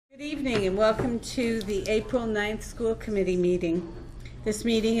Good evening and welcome to the April 9th School Committee meeting. This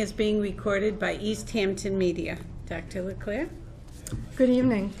meeting is being recorded by Easthampton Media. Dr. LeClaire? Good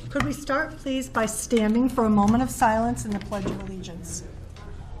evening. Could we start, please, by standing for a moment of silence in the Pledge of Allegiance?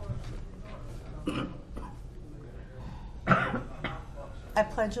 I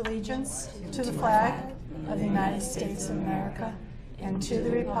pledge allegiance to the flag of the United States of America and to the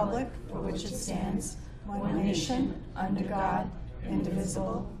republic for which it stands, one nation, under God,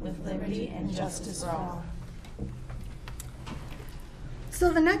 indivisible, with liberty and justice for all.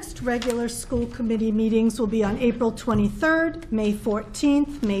 So the next regular school committee meetings will be on April 23rd, May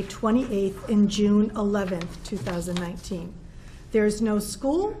 14th, May 28th, and June 11th, 2019. There is no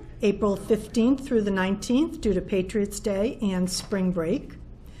school April 15th through the 19th due to Patriots' Day and spring break.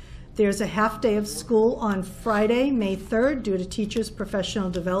 There's a half day of school on Friday, May 3rd due to Teachers' Professional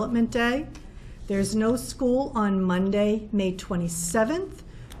Development Day. There's no school on Monday, May 27th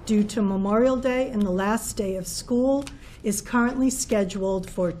due to Memorial Day, and the last day of school is currently scheduled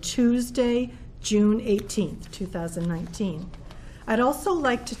for Tuesday, June 18th, 2019. I'd also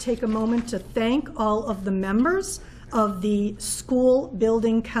like to take a moment to thank all of the members of the school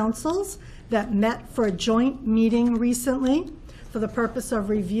building councils that met for a joint meeting recently for the purpose of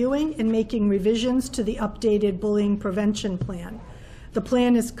reviewing and making revisions to the updated bullying prevention plan. The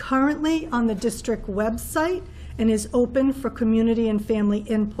plan is currently on the district website and is open for community and family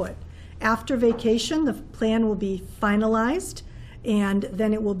input. After vacation, the plan will be finalized, and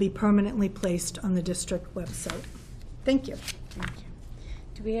then it will be permanently placed on the district website. Thank you. Thank you.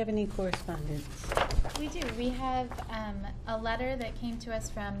 Do we have any correspondence? We do. We have a letter that came to us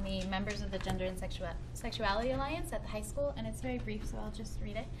from the members of the Gender and Sexuality Alliance at the high school, and it's very brief, so I'll just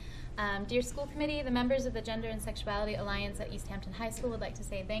read it. Dear School Committee, the members of the Gender and Sexuality Alliance at Easthampton High School would like to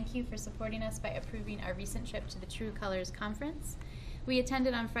say thank you for supporting us by approving our recent trip to the True Colors Conference. We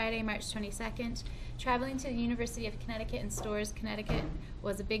attended on Friday, March 22nd. Traveling to the University of Connecticut and Storrs, Connecticut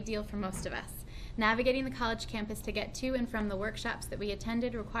was a big deal for most of us. Navigating the college campus to get to and from the workshops that we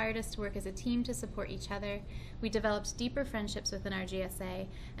attended required us to work as a team to support each other. We developed deeper friendships within our GSA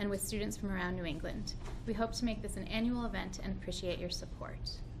and with students from around New England. We hope to make this an annual event and appreciate your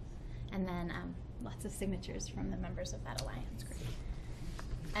support. And then lots of signatures from the members of that alliance group.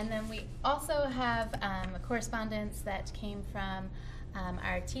 And then we also have a correspondence that came from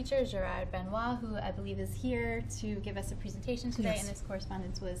our teacher, Gerard Benoit, who I believe is here to give us a presentation today. Yes. And this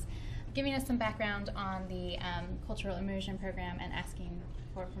correspondence was giving us some background on the cultural immersion program and asking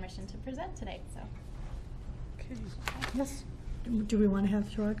for permission to present today. So, Okay. Yes. Do we want to have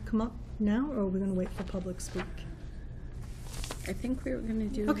Gerard come up now, or are we going to wait for public speak? I think we were going to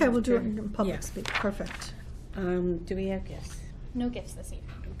do... Okay, we'll do it in public speak. Perfect. Do we have gifts? no gifts this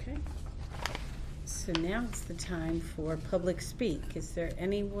evening. Okay. So now it's the time for public speak. Is there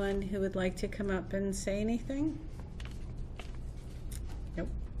anyone who would like to come up and say anything? Nope.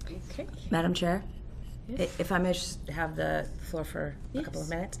 Okay. Madam Chair, Yes. if I may just have the floor for Yes. a couple of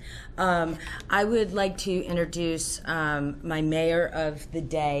minutes. I would like to introduce my mayor of the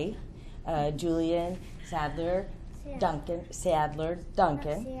day, Julian Sadler Duncan.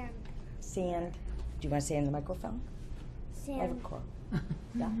 Sand. Do you want to say in the microphone? I have a call.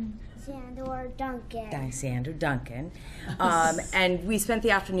 Yeah. Sandor Duncan. Sandor Duncan. And we spent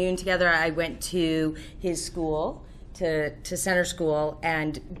the afternoon together. I went to his school, to Center School.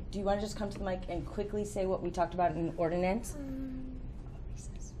 And do you want to just come to the mic and quickly say what we talked about in ordinance?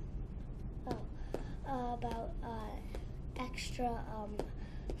 About extra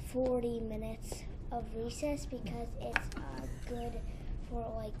 40 minutes of recess because it's good for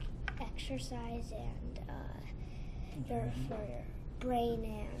like exercise and for your brain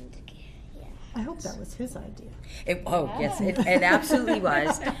and yeah. I hope that was his idea. Yes, it absolutely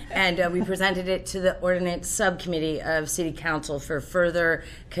was. And we presented it to the Ordinance Subcommittee of City Council for further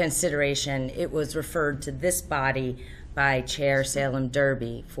consideration. It was referred to this body by Chair Salem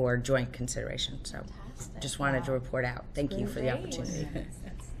Derby for joint consideration. So just wanted to report out. Thank you for the opportunity.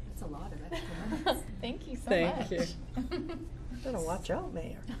 That's a lot of extra minutes. Thank you so Thank much. you. Better watch out,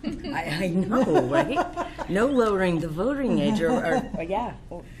 Mayor. I know, right? No lowering the voting age, or yeah.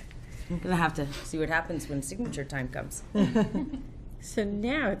 Well, I'm going to have to see what happens when signature time comes. So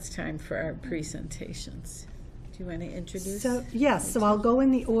now it's time for our presentations. Do you want to introduce? So, yes, so I'll go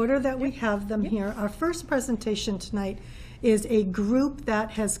in the order that we have them here. Our first presentation tonight is a group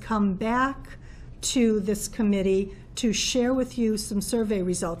that has come back to this committee to share with you some survey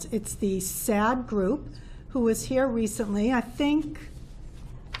results. It's the SAD group, who was here recently, I think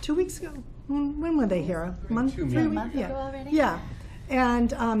 2 weeks ago. When were they here? A month? 2 months ago already? Yeah.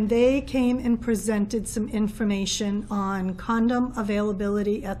 And they came and presented some information on condom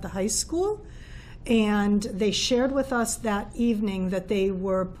availability at the high school. And they shared with us that evening that they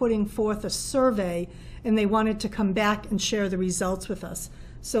were putting forth a survey and they wanted to come back and share the results with us.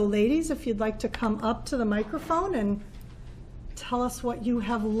 So ladies, if you'd like to come up to the microphone and tell us what you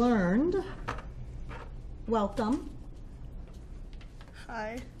have learned. Welcome.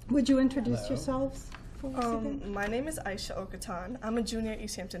 Hi. Would you introduce yourselves for a second? My name is Aisha Okatan. I'm a junior at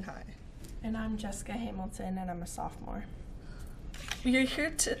Easthampton High. And I'm Jessica Hamilton, and I'm a sophomore. We are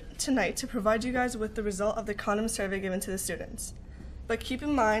here tonight to provide you guys with the result of the condom survey given to the students. But keep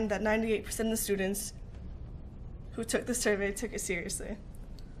in mind that 98% of the students who took the survey took it seriously.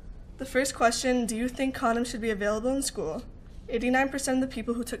 The first question, do you think condoms should be available in school? 89% of the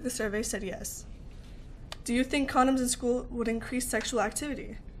people who took the survey said yes. Do you think condoms in school would increase sexual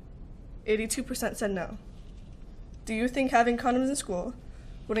activity? 82% said no. Do you think having condoms in school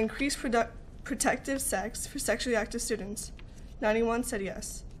would increase protective sex for sexually active students? 91 said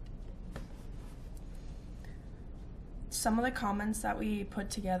yes. Some of the comments that we put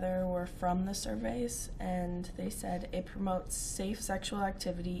together were from the surveys, and they said it promotes safe sexual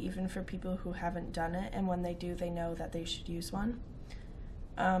activity even for people who haven't done it, and when they do, they know that they should use one.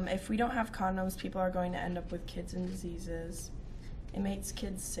 If we don't have condoms, people are going to end up with kids and diseases. It makes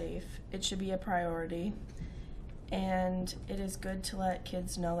kids safe. It should be a priority. And it is good to let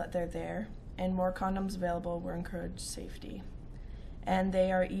kids know that they're there. And more condoms available will encourage safety. And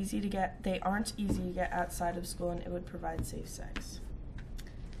they aren't easy to get outside of school, and it would provide safe sex.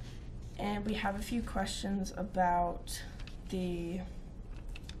 And we have a few questions about the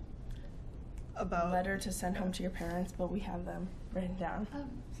letter to send home to your parents, but we have them written down. Oh,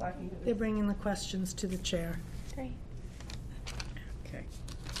 So I can give They're bringing the questions to the chair great. Okay.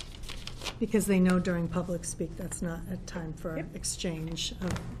 because they know during public speak that's not a time for exchange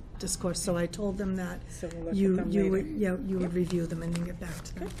of discourse. So I told them that So we'll look you at them would, later. yeah, you would review them and then get back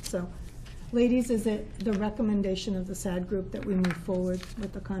to them. So, ladies, is it the recommendation of the SAD group that we move forward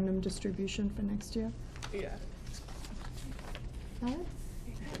with the condom distribution for next year? Yeah. All right.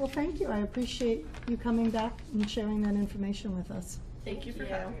 Well, thank you. I appreciate you coming back and sharing that information with us. Thank you for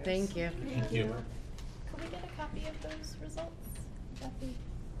having us. Thank you. Could we get a copy of those results? Would that be-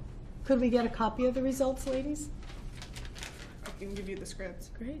 Could we get a copy of the results, ladies? I can give you the script.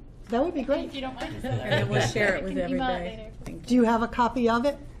 Great. That would be If great. you don't mind. And we'll share it I with can email it everybody. later. Thank Do you have a copy of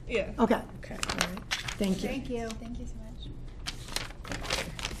it? Yeah. Okay, Okay, all right. thank you. Thank you so much.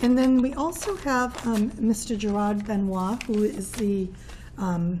 And then we also have Mr. Gerard Benoit, who is the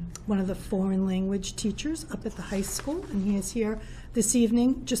one of the foreign language teachers up at the high school, and he is here this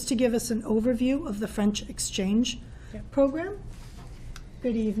evening just to give us an overview of the French exchange program.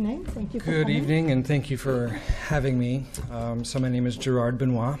 Good evening. Thank you for coming. Good evening, and thank you for having me. So my name is Gerard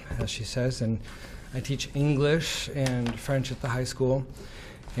Benoit, as she says, and I teach English and French at the high school.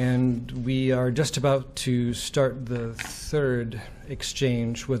 And we are just about to start the third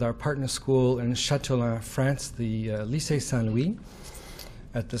exchange with our partner school in Châteaulin, France, the Lycée Saint-Louis.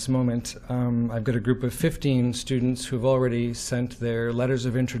 At this moment, I've got a group of 15 students who have already sent their letters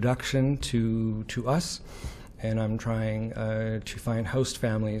of introduction to us, and I'm trying to find host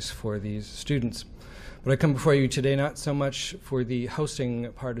families for these students. But I come before you today not so much for the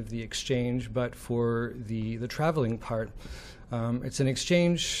hosting part of the exchange, but for the traveling part. It's an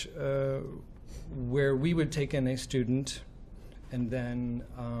exchange where we would take in a student, and then,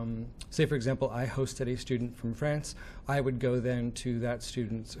 say for example, I hosted a student from France, I would go then to that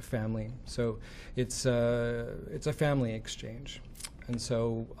student's family. So it's a family exchange. And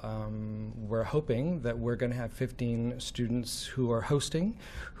so we're hoping that we're going to have 15 students who are hosting,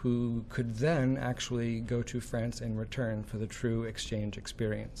 who could then actually go to France and return for the true exchange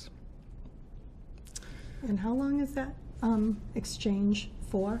experience. And how long is that exchange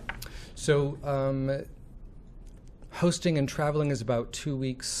for? So hosting and traveling is about 2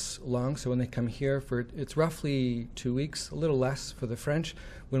 weeks long. So when they come here, it's roughly 2 weeks, a little less for the French.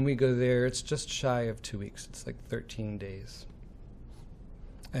 When we go there, it's just shy of 2 weeks. It's like 13 days.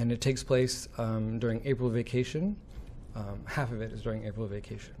 And it takes place during April vacation. Half of it is during April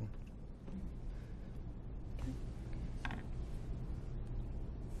vacation.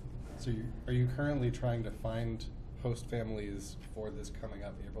 So are you currently trying to find host families for this coming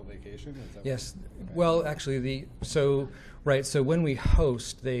up April vacation? Is that Yes. okay. Well, actually, so when we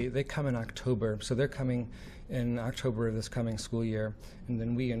host, they come in October. So they're coming in October of this coming school year, and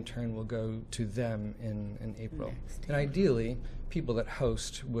then we in turn will go to them in April. And ideally, people that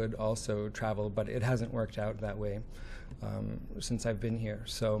host would also travel, but it hasn't worked out that way since I've been here.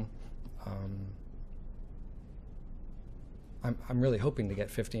 So I'm really hoping to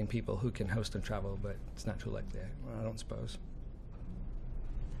get 15 people who can host and travel, but it's not too likely, I don't suppose.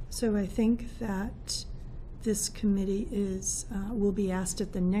 So I think that this committee will be asked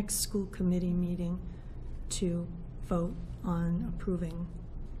at the next school committee meeting to vote on approving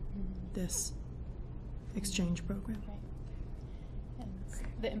this exchange program. Right. And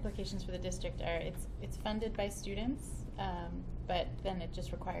the implications for the district are it's funded by students, but then it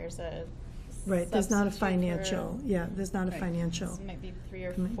just requires a Right, there's not a substitute financial, there's not a Right. financial. So it might be 3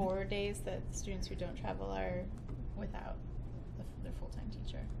 or commitment. 4 days that students who don't travel are without their full-time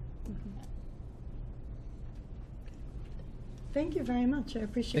teacher. Yeah. Thank you very much, I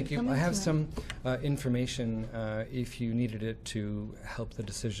appreciate Thank you. coming I have tonight. some information if you needed it to help the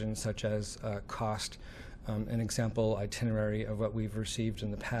decision, such as cost, an example itinerary of what we've received in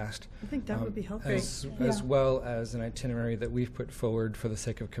the past. I think that would be helpful. As Yeah. well as an itinerary that we've put forward for the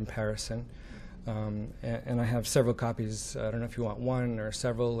sake of comparison. And I have several copies. I don't know if you want one or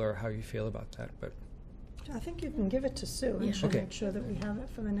several or how you feel about that, but I think you can give it to Sue, and she'll Okay. make sure that we have it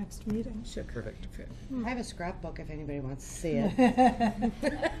for the next meeting. Sure. perfect. I have a scrapbook if anybody wants to see it.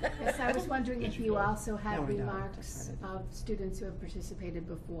 Yes, I was wondering if you also No, had I don't. remarks of students who have participated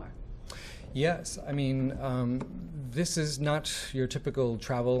before. Yes, I mean, this is not your typical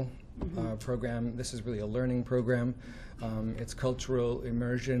travel program. This is really a learning program. It's cultural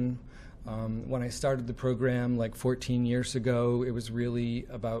immersion. When I started the program like 14 years ago, it was really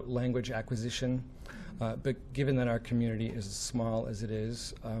about language acquisition. But given that our community is as small as it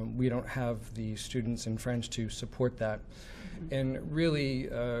is, we don't have the students in French to support that. And really,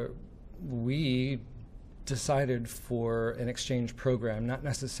 we decided for an exchange program, not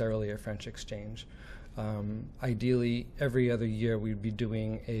necessarily a French exchange. Ideally, every other year we'd be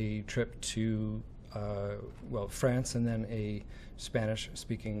doing a trip to, France and then a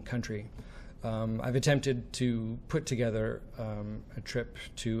Spanish-speaking country. I've attempted to put together a trip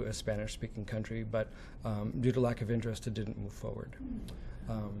to a Spanish-speaking country, but due to lack of interest, it didn't move forward.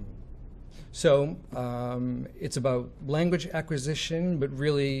 So it's about language acquisition, but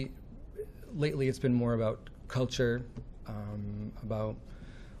really, lately it's been more about culture, about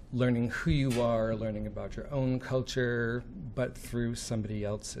learning who you are, learning about your own culture, but through somebody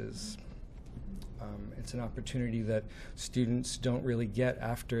else's. It's an opportunity that students don't really get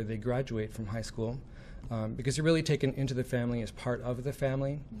after they graduate from high school, because you're really taken into the family as part of the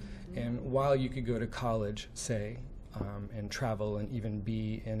family. And while you could go to college, say, and travel and even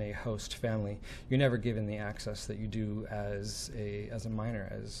be in a host family, you're never given the access that you do as a minor,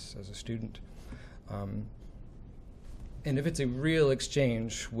 as a student. And if it's a real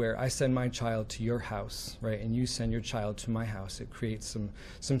exchange where I send my child to your house, right, and you send your child to my house, it creates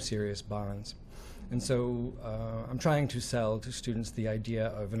some serious bonds. And so I'm trying to sell to students the idea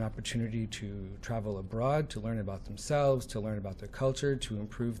of an opportunity to travel abroad, to learn about themselves, to learn about their culture, to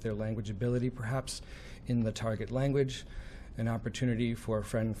improve their language ability perhaps in the target language, an opportunity for a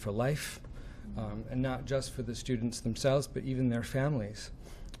friend for life, and not just for the students themselves, but even their families.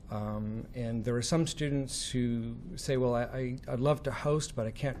 And there are some students who say, well, I'd love to host, but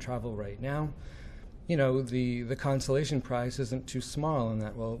I can't travel right now. You know, the consolation prize isn't too small in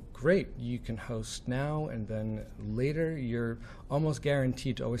that, well, great, you can host now, and then later you're almost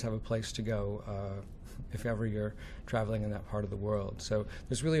guaranteed to always have a place to go if ever you're traveling in that part of the world. So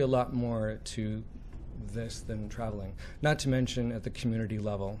there's really a lot more to this than traveling. Not to mention at the community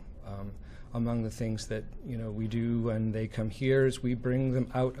level. Among the things that we do when they come here is we bring them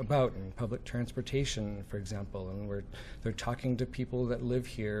out about in public transportation, for example, and they're talking to people that live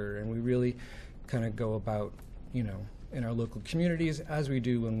here, and we really kind of go about in our local communities as we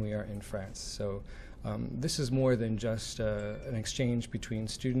do when we are in France. So this is more than just an exchange between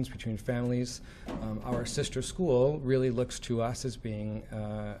students, between families. Our sister school really looks to us as being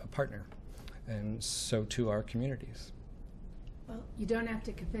a partner, and so to our communities. Well, you don't have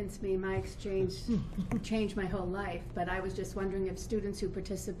to convince me. My exchange changed my whole life, but I was just wondering if students who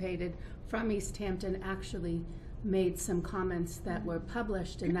participated from Easthampton actually made some comments that were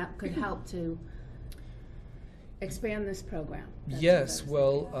published, and that could help to expand this program. Yes,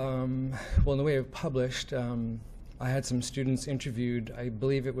 well, in the way of published, I had some students interviewed. I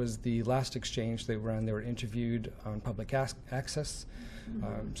believe it was the last exchange they were on. They were interviewed on public access,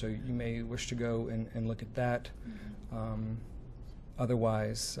 so you may wish to go and look at that.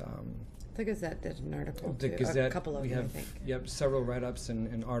 Otherwise, The Gazette did an article the too, Gazette, a couple of we them, have I think. several write-ups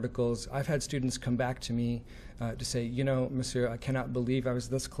and articles. I've had students come back to me to say, Monsieur, I cannot believe I was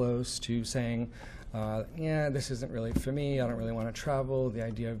this close to saying yeah, this isn't really for me. I don't really want to travel. The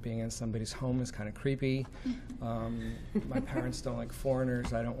idea of being in somebody's home is kind of creepy. My parents don't like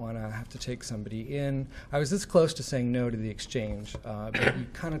foreigners. I don't want to have to take somebody in. I was this close to saying no to the exchange, but you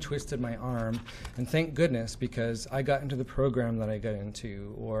kind of twisted my arm, and thank goodness, because I got into the program that I got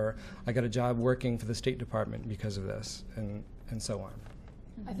into, or I got a job working for the State Department because of this, and so on.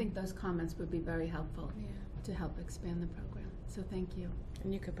 I think those comments would be very helpful to help expand the program. So thank you.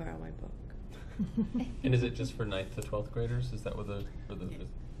 And you could borrow my book. And is it just for 9th to 12th graders? Is that what the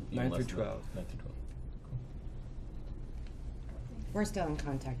 9 through 12. 9 through 12. We're still in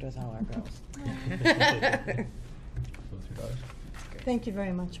contact with all our girls. Both your daughters? Thank you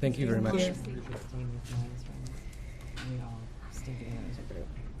very much. Thank you very much. We all stay together as a group.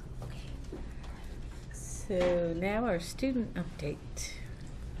 So now our student update.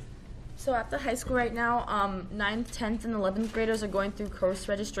 So at the high school right now, 9th, 10th, and 11th graders are going through course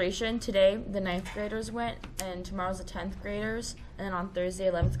registration. Today, the 9th graders went, and tomorrow's the 10th graders. And then on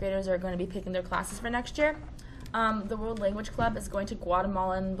Thursday, 11th graders are going to be picking their classes for next year. The World Language Club is going to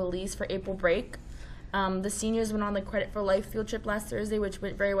Guatemala and Belize for April break. The seniors went on the Credit for Life field trip last Thursday, which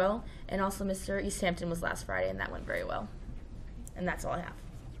went very well. And also Mr. Easthampton was last Friday, and that went very well. And that's all I have.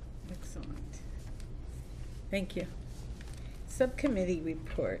 Excellent. Thank you. Subcommittee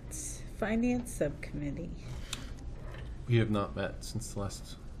reports. Finance Subcommittee. We have not met since the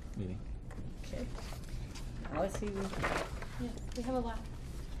last meeting. Okay. Policy report. Yes, we have a lot.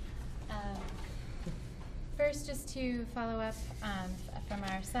 First, just to follow up from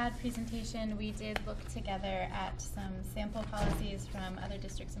our SAD presentation, we did look together at some sample policies from other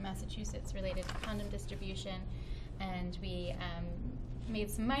districts in Massachusetts related to condom distribution, and we made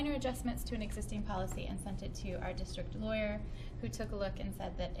some minor adjustments to an existing policy and sent it to our district lawyer, who took a look and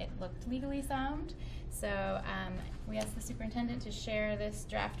said that it looked legally sound. So we asked the superintendent to share this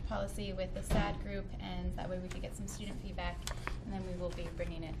draft policy with the SAD group, and that way we could get some student feedback, and then we will be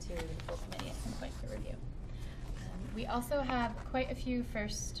bringing it to the full committee at some point for review. We also have quite a few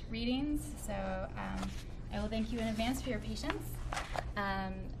first readings, so I will thank you in advance for your patience.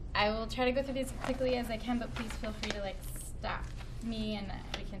 I will try to go through these as quickly as I can, but please feel free to stop me and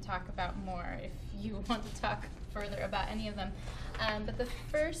we can talk about more if you want to talk further about any of them. But the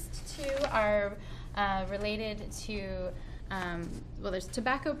first two are related to, well, there's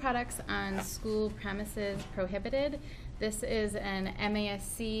tobacco products on school premises prohibited. This is an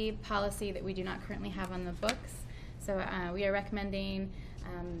MASC policy that we do not currently have on the books. So we are recommending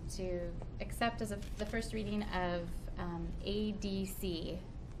to accept as the first reading of ADC,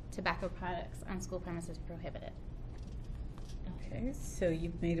 tobacco products on school premises prohibited. Okay, so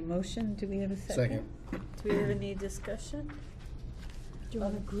you've made a motion. Do we have a second? Do we have any discussion? Do you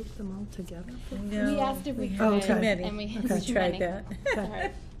want to group them all together? No. We asked if we could, Committee. and we Okay. too Tried many. that.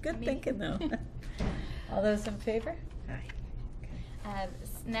 Sorry. Good thinking, though. All those in favor? Aye.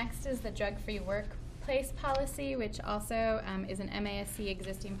 Next is the drug-free workplace policy, which also is an MASC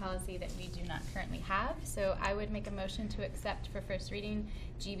existing policy that we do not currently have. So I would make a motion to accept for first reading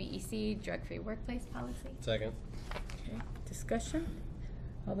GBEC, drug-free workplace policy. Second. Okay. Discussion?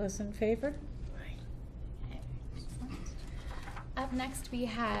 All those in favor? Excellent. Up next, we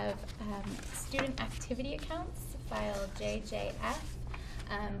have student activity accounts, file JJF.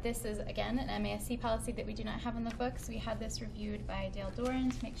 This is, again, an MASC policy that we do not have on the books. We had this reviewed by Dale Doran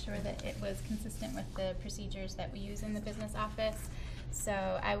to make sure that it was consistent with the procedures that we use in the business office.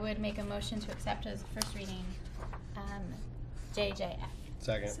 So I would make a motion to accept as first reading JJF.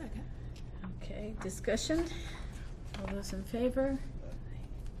 Second. Okay. Discussion? All those in favor?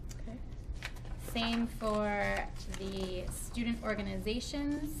 Okay. Same for the student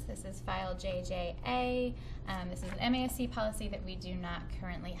organizations. This is file JJA. This is an MASC policy that we do not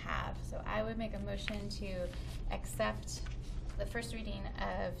currently have. So I would make a motion to accept the first reading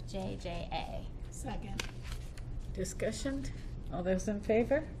of JJA. Second. Discussion? All those in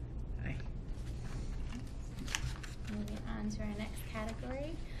favor? Aye. Moving on to our next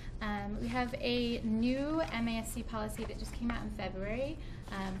category. We have a new MASC policy that just came out in February,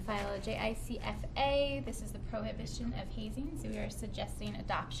 file JICFA. This is the prohibition of hazing, so we are suggesting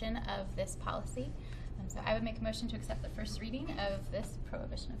adoption of this policy. So I would make a motion to accept the first reading of this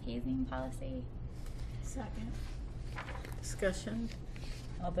prohibition of hazing policy. Second. Discussion?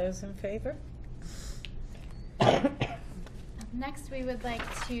 All those in favor? Next, we would like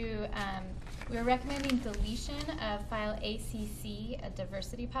to, we're recommending deletion of file ACC, a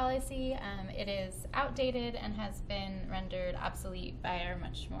diversity policy. It is outdated and has been rendered obsolete by our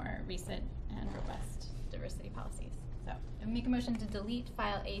much more recent and robust diversity policies. So I would make a motion to delete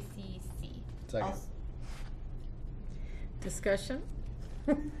file ACC. Second. Discussion?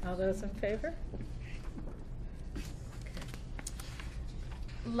 All those in favor?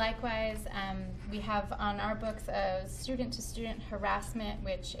 Likewise, we have on our books a student-to-student harassment,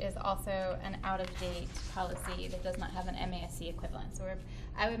 which is also an out-of-date policy that does not have an MASC equivalent. So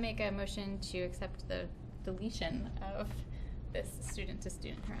I would make a motion to accept the deletion of this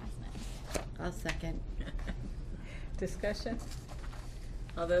student-to-student harassment. I'll second. Discussion?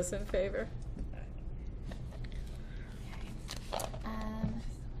 All those in favor?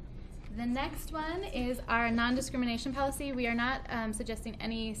 The next one is our non-discrimination policy. We are not suggesting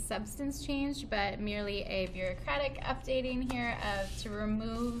any substance change, but merely a bureaucratic updating here to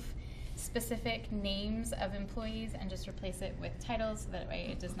remove specific names of employees and just replace it with titles, so that way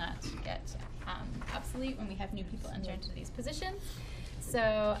it does not get obsolete when we have new people enter into these positions.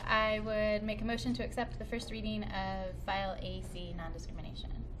 So I would make a motion to accept the first reading of File AC non-discrimination.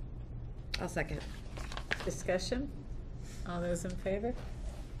 I'll second. Discussion? All those in favor?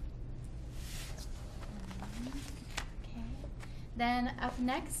 Okay. Then up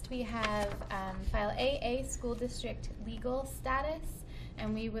next we have File AA, School District Legal Status,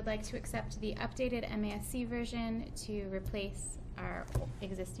 and we would like to accept the updated MASC version to replace our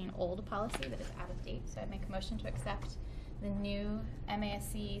existing old policy that is out of date. So I'd make a motion to accept the new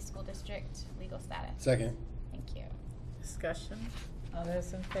MASC School District Legal Status. Second. Thank you. Discussion? All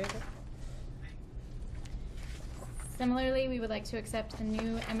those in favor? Similarly, we would like to accept the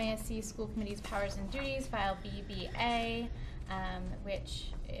new MASC School Committee's Powers and Duties, File BBA,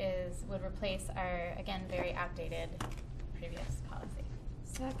 which would replace our, again, very outdated previous policy.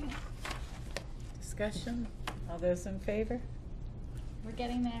 Second. Discussion? All those in favor? We're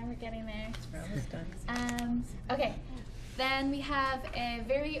getting there, we're getting there. We're almost done. Okay, then we have a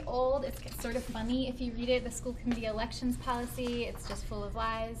very old, it's sort of funny if you read it, the school committee elections policy. It's just full of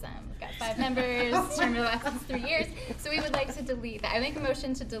lies. We've got 5 members, term of office 3 years. So we would like to delete that. I make a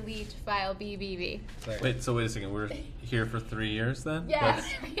motion to delete File BBB. Wait, so wait a second. We're here for 3 years then? Yes,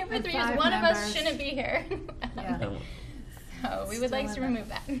 we're here for 3 years. One of us shouldn't be here. Yeah. So we would like to remove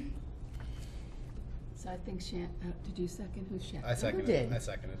that. So I think did you second? Who seconded? I seconded. Who did? I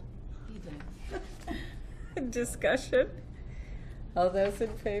seconded. He did. Discussion? All those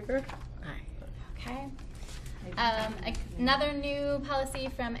in favor? Okay. Another new policy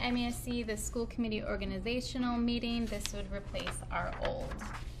from MASC, the school committee organizational meeting. This would replace our old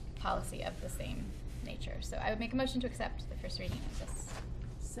policy of the same nature. So I would make a motion to accept the first reading of this.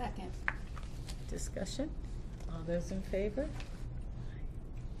 Second. Discussion? All those in favor?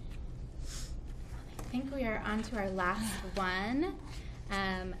 I think we are on to our last one.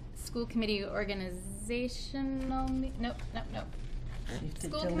 School committee organizational, nope.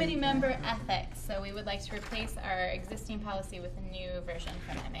 School committee member ethics. So we would like to replace our existing policy with a new version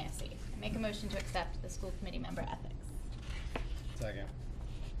from MASC. Make a motion to accept the school committee member ethics. Second.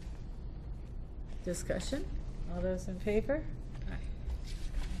 Discussion? All those in favor?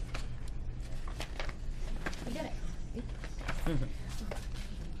 We did it.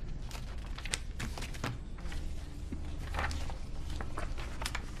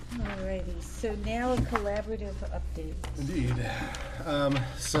 Alrighty, so now a collaborative update. Indeed.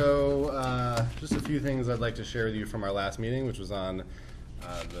 Just a few things I'd like to share with you from our last meeting, which was on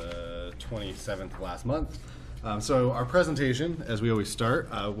the 27th last month. So our presentation, as we always start,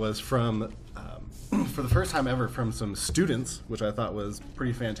 was from, for the first time ever, from some students, which I thought was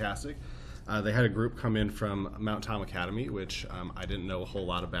pretty fantastic. They had a group come in from Mount Tom Academy, which I didn't know a whole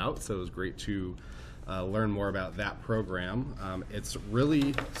lot about, so it was great to learn more about that program. It's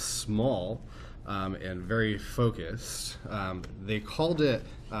really small and very focused. They called it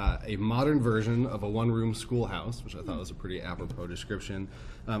a modern version of a one-room schoolhouse, which I thought was a pretty apropos description.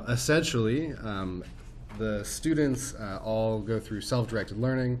 Essentially, the students all go through self-directed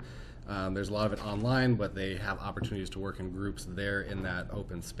learning. There's a lot of it online, but they have opportunities to work in groups there in that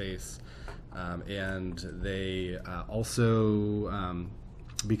open space. And they also,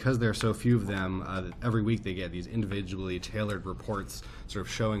 because there are so few of them, every week they get these individually tailored reports sort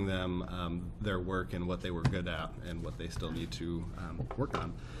of showing them their work and what they were good at and what they still need to work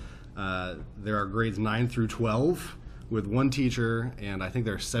on. There are grades 9 through 12 with one teacher, and I think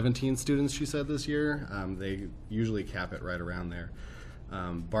there are 17 students, she said, this year. They usually cap it right around there.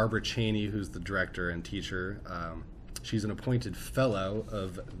 Barbara Cheney, who's the director and teacher, she's an appointed fellow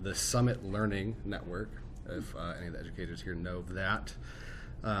of the Summit Learning Network, if any of the educators here know of that.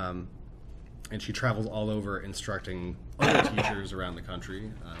 And she travels all over instructing other teachers around the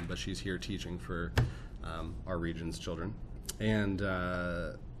country, but she's here teaching for our region's children. And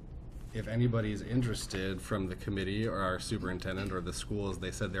if anybody's interested from the committee or our superintendent or the schools, they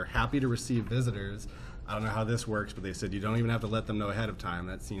said they're happy to receive visitors. I don't know how this works, but they said you don't even have to let them know ahead of time.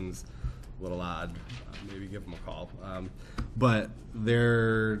 That seems little odd, maybe give them a call. But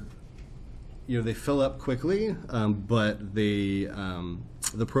they're, they fill up quickly, but they,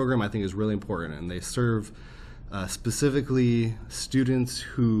 the program I think is really important, and they serve specifically students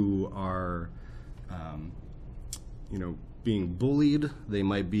who are, being bullied. They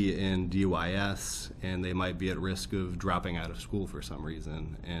might be in DYS, and they might be at risk of dropping out of school for some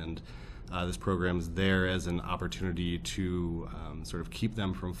reason. And this program is there as an opportunity to sort of keep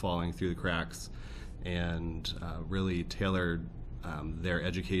them from falling through the cracks and really tailor their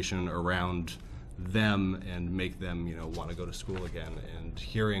education around them and make them, want to go to school again. And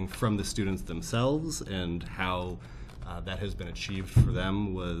hearing from the students themselves and how that has been achieved for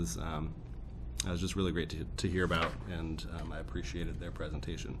them was just really great to hear about, and I appreciated their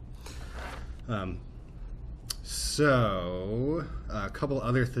presentation. So, a couple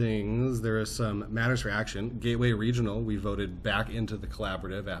other things. There are some matters for action. Gateway Regional, we voted back into the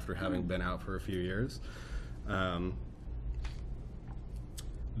collaborative after having been out for a few years.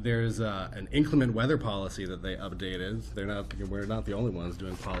 There's an inclement weather policy that they updated. We're not the only ones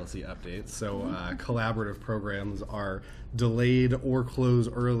doing policy updates. So collaborative programs are delayed or close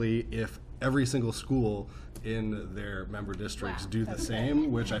early if every single school in their member districts do the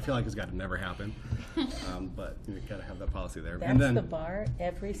same, which I feel like has got to never happen. But you got to have that policy there. That's and then the bar?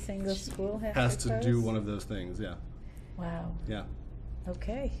 Every single school has to do one of those things, yeah. Wow. Yeah.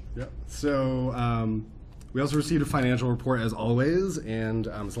 Okay. Yep. So we also received a financial report as always, and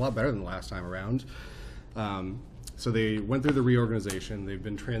it's a lot better than the last time around. So they went through the reorganization. They've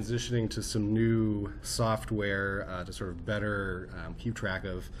been transitioning to some new software to sort of better keep track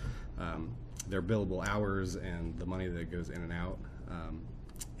of their billable hours and the money that goes in and out.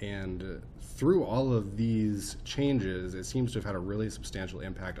 And through all of these changes, it seems to have had a really substantial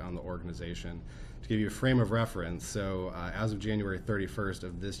impact on the organization. To give you a frame of reference, so as of January 31st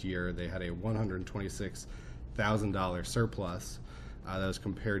of this year, they had a $126,000 surplus that was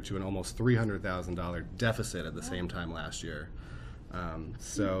compared to an almost $300,000 deficit at the same time last year.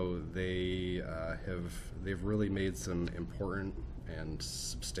 So they've really made some important and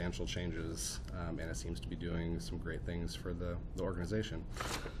substantial changes, and it seems to be doing some great things for the organization.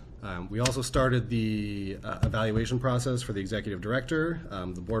 We also started the evaluation process for the executive director.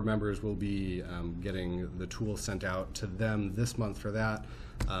 The board members will be getting the tools sent out to them this month for that.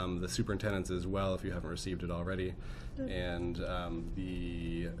 The superintendents as well, if you haven't received it already. And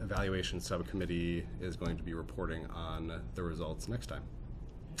the evaluation subcommittee is going to be reporting on the results next time.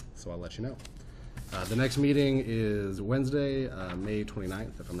 So I'll let you know. The next meeting is Wednesday, May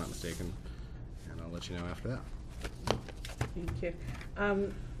 29th, if I'm not mistaken, and I'll let you know after that. Thank you.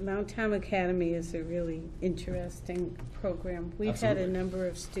 Mount Tom Academy is a really interesting program. We've had a number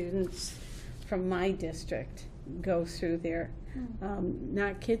of students from my district go through there.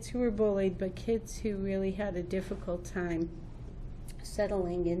 Not kids who were bullied, but kids who really had a difficult time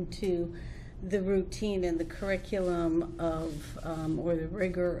settling into the routine and the curriculum of, or the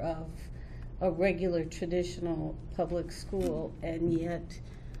rigor of a regular traditional public school, and yet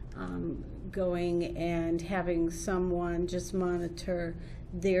going and having someone just monitor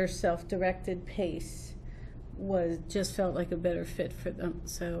their self-directed pace just felt like a better fit for them.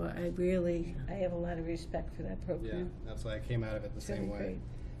 So I have a lot of respect for that program. Yeah, that's why I came out of it the same way.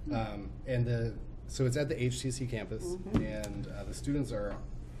 Great. So it's at the HCC campus, and the students are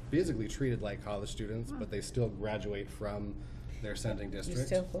basically treated like college students, but they still graduate from their sending district. You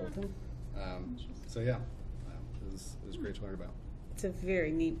still hold them? So yeah, it was great to learn about. It's a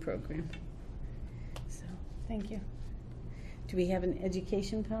very neat program. So, thank you. Do we have an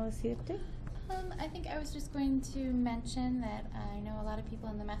education policy update? I think I was just going to mention that I know a lot of people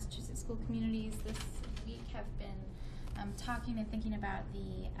in the Massachusetts school communities this week have been talking and thinking about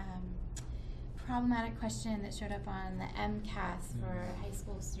the problematic question that showed up on the MCAS for high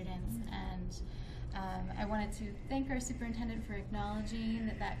school students, and I wanted to thank our superintendent for acknowledging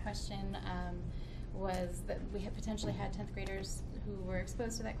that question was that we had potentially had 10th graders who were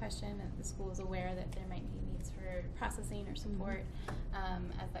exposed to that question, and the school was aware that there might be needs for processing or support,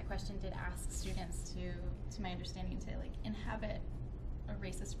 as that question did ask students to my understanding, to like inhabit a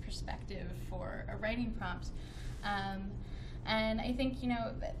racist perspective for a writing prompt. And I think,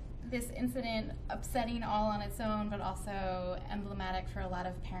 that this incident, upsetting all on its own, but also emblematic for a lot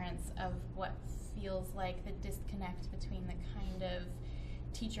of parents of what feels like the disconnect between the kind of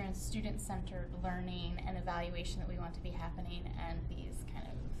teacher and student-centered learning and evaluation that we want to be happening, and these kind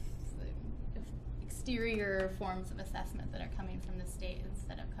of exterior forms of assessment that are coming from the state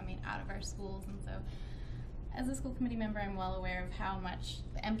instead of coming out of our schools. And so, as a school committee member, I'm well aware of how much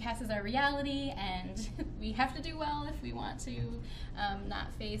the MCAS is our reality, and we have to do well if we want to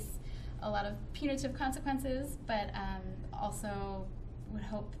not face a lot of punitive consequences, but also would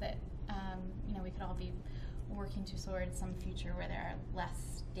hope that we could all be working towards some future where there are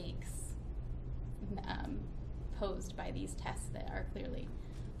less stakes posed by these tests that are clearly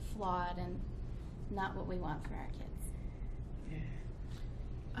flawed and not what we want for our kids.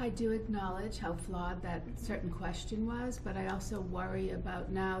 I do acknowledge how flawed that certain question was, but I also worry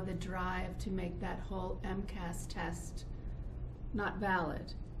about now the drive to make that whole MCAS test not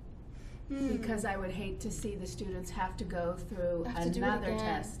valid. Because I would hate to see the students have to go through another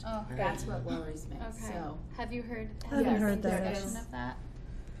test. Oh, That's what worries me. Okay. So Have you heard? Haven't heard that. Discussion of that?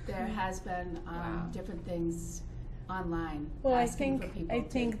 there has been different things online Well, I asking think for people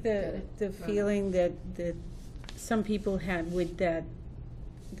to get the it run. feeling that some people had with that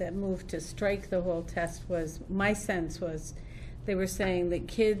move to strike the whole test was, my sense was, they were saying that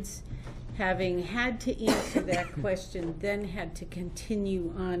kids having had to answer that question then had to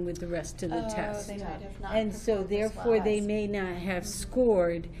continue on with the rest of the test. They might have not And so performed as therefore well. they may not have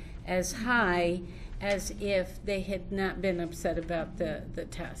scored as high as if they had not been upset about the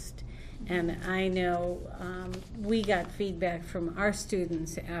test. And I know we got feedback from our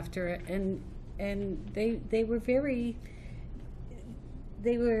students after it, and they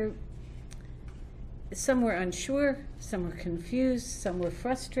were some were unsure, some were confused, some were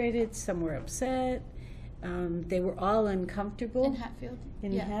frustrated, some were upset. They were all uncomfortable. In Hatfield?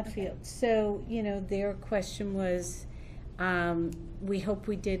 In Yeah, Hatfield. okay. So, their question was, we hope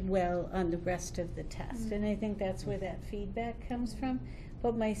we did well on the rest of the test. And I think that's where that feedback comes from.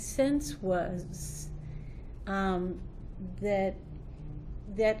 But my sense was that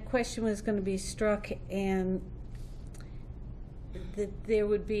question was going to be struck, and that there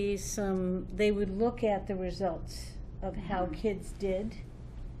would be they would look at the results of how kids did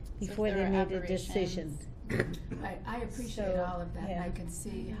before if they there were made a decision. I appreciate So, all of that, and yeah. I could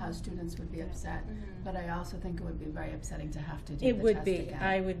see how students would be upset, but I also think it would be very upsetting to have to do It the would test be. again.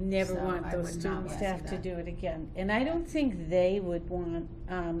 I would never So want I those would not students want to have to that. do it again. And I don't think they would want,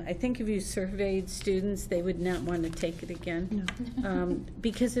 I think if you surveyed students, they would not want to take it again.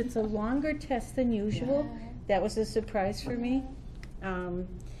 Because it's a longer test than usual. Yeah. That was a surprise for me.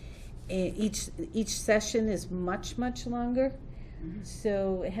 Each session is much, much longer.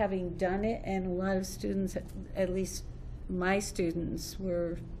 So having done it, and a lot of students, at least my students,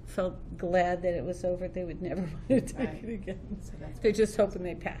 felt glad that it was over. They would never want to take Right. it again. So that's They're just hoping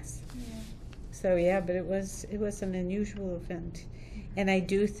they pass. Yeah. So yeah, but it was an unusual event, and I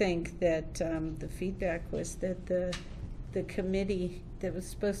do think that the feedback was that the committee that was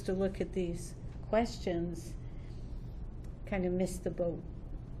supposed to look at these questions kind of missed the boat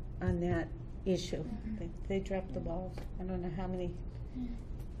on that issue. They dropped the ball. I don't know how many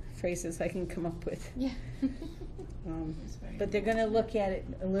phrases I can come up with. Yeah. But they're going to look at it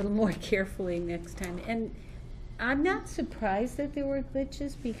a little more carefully next time. And I'm not surprised that there were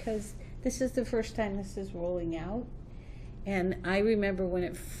glitches, because this is the first time this is rolling out. And I remember when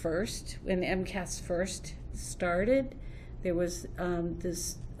MCAS first started, there was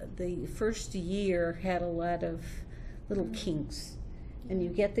the first year had a lot of little kinks. And you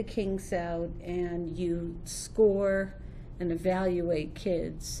get the kinks out, and you score and evaluate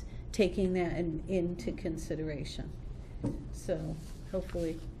kids, taking that into consideration. So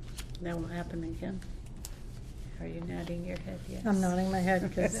hopefully that won't happen again. Are you nodding your head? Yes. I'm nodding my head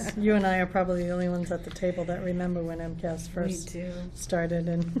because you and I are probably the only ones at the table that remember when MCAS first do. started.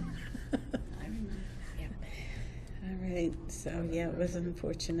 And I remember. All right. So yeah, it was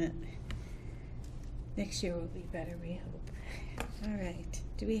unfortunate. Next year will be better, we hope. All right.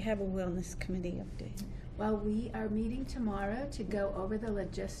 Do we have a wellness committee update? Well, we are meeting tomorrow to go over the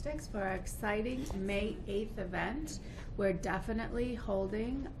logistics for our exciting May 8th event. We're definitely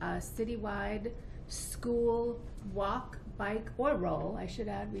holding a citywide school walk, bike, or roll. I should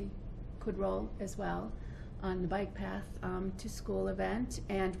add, we could roll as well on the bike path to school event.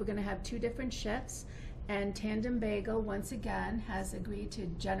 And we're going to have 2 different shifts. And Tandem Bagel, once again, has agreed to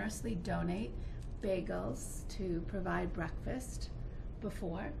generously donate bagels to provide breakfast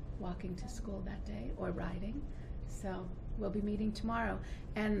before walking to school that day or riding. So we'll be meeting tomorrow.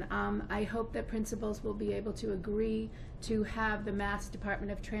 And I hope that principals will be able to agree to have the Mass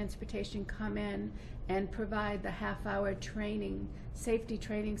Department of Transportation come in and provide the half-hour training, safety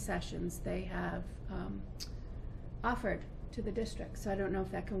training sessions they have offered to the district. So I don't know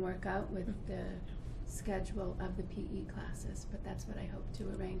if that can work out with the schedule of the PE classes, but that's what I hope to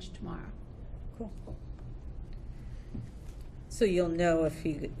arrange tomorrow. Cool. So you'll know if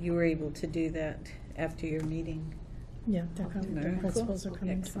you were able to do that after your meeting. yeah, they're coming. Very The cool. principals are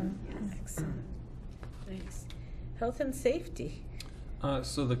coming tomorrow. Excellent. Excellent. Thanks. Health and safety.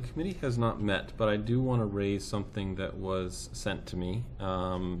 So the committee has not met, but I do want to raise something that was sent to me.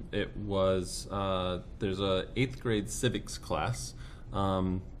 It was, there's a 8th grade civics class,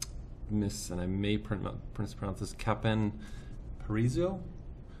 Miss, and I may pronounce this, Capen Parizio.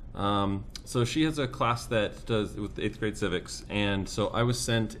 So she has a class that does with 8th grade civics, and so I was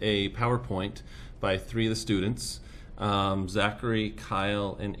sent a PowerPoint by 3 of the students, Zachary,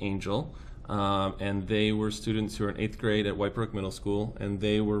 Kyle, and Angel. And they were students who are in 8th grade at Whitebrook Middle School, and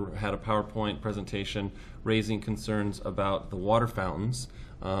they had a PowerPoint presentation raising concerns about the water fountains,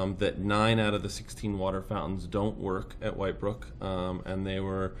 that 9 out of the 16 water fountains don't work at Whitebrook, and they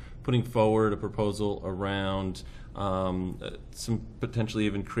were putting forward a proposal around some potentially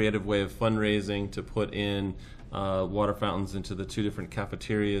even creative way of fundraising to put in water fountains into the 2 different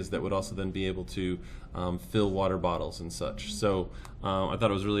cafeterias that would also then be able to fill water bottles and such. So I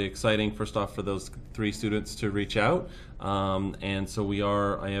thought it was really exciting, first off, for those 3 students to reach out. And so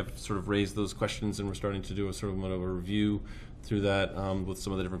I have sort of raised those questions, and we're starting to do a sort of a review through that with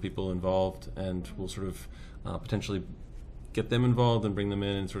some of the different people involved, and we'll sort of potentially get them involved and bring them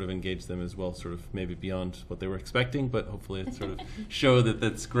in and sort of engage them as well, sort of maybe beyond what they were expecting, but hopefully it sort of show that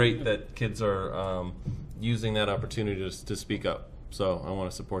that's great that kids are using that opportunity to speak up. So I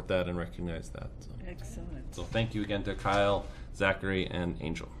want to support that and recognize that. So. Excellent. So thank you again to Kyle, Zachary, and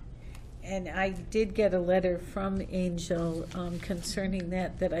Angel. And I did get a letter from Angel concerning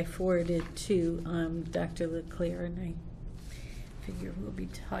that I forwarded to Dr. Leclerc, and I figure we'll be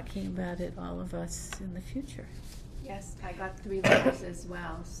talking about it, all of us, in the future. Yes, I got 3 letters as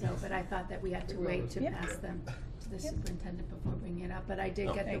well, so, but I thought that we had to wait to pass them to the superintendent before bringing it up. But I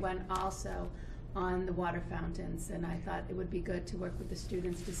did get the one also on the water fountains, and I thought it would be good to work with the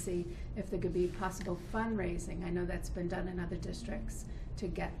students to see if there could be possible fundraising. I know that's been done in other districts to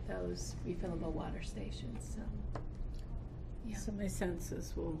get those refillable water stations, so. Yeah. So my sense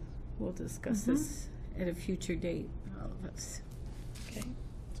is we'll discuss this at a future date, all of us. Okay?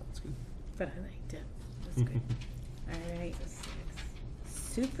 Sounds good. But I liked it. It was good. All right.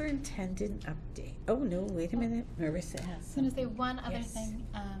 Superintendent update. Oh, no, wait a minute. Marissa has I was going to say something. one other Yes. thing.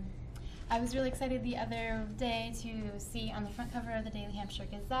 I was really excited the other day to see on the front cover of the Daily Hampshire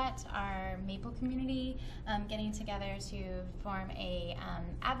Gazette our Maple community getting together to form a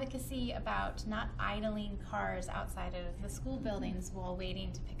advocacy about not idling cars outside of the school buildings while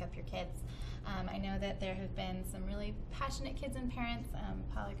waiting to pick up your kids. I know that there have been some really passionate kids and parents.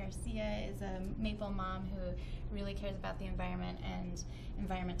 Paula Garcia is a Maple mom who really cares about the environment and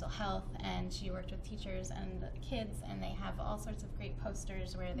environmental health, and she worked with teachers and kids, and they have all sorts of great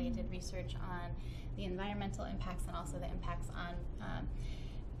posters where they did research on the environmental impacts and also the impacts on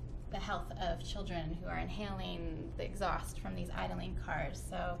the health of children who are inhaling the exhaust from these idling cars.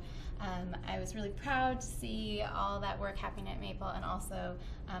 So I was really proud to see all that work happening at Maple, and also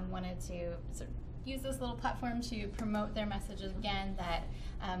wanted to sort of use this little platform to promote their messages again, that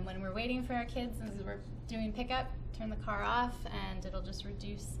when we're waiting for our kids and we're doing pickup, turn the car off, and it'll just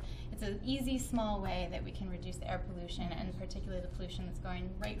reduce. It's an easy, small way that we can reduce the air pollution, and particularly the pollution that's going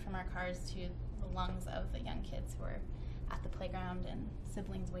right from our cars to the lungs of the young kids who are at the playground and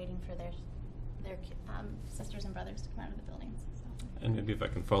siblings waiting for their sisters and brothers to come out of the buildings. So. And maybe if I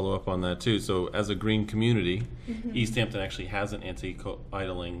can follow up on that too. So as a green community, Easthampton actually has an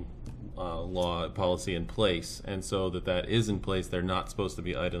anti-idling law policy in place, and so that is in place. They're not supposed to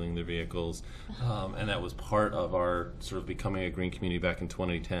be idling their vehicles, and that was part of our sort of becoming a green community back in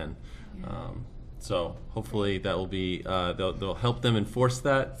 2010. So hopefully that will be they'll help them enforce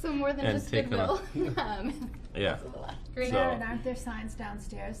that. So more than just goodwill. Yeah. Great. So- And aren't there signs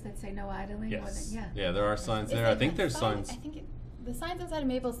downstairs that say no idling? Yes. Yeah. Yeah, there are signs Is there. it I think the there's sign- signs. I think the signs outside of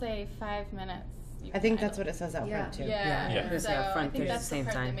Maple say 5 minutes. I think that's what it says out front too. Yeah. Yeah. There's So out I front, think there's that's the same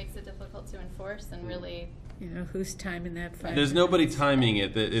the part sign. that makes it difficult to enforce and really. You know, who's timing that 5 There's minutes? nobody timing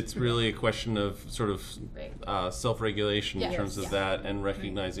it. It's really a question of sort of Right. self-regulation in Yes. terms of Yeah. that, and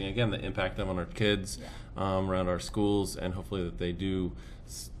recognizing again the impact on our kids, around our schools, and hopefully that they do.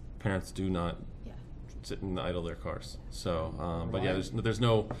 Parents do not sit and idle their cars. So, but yeah, there's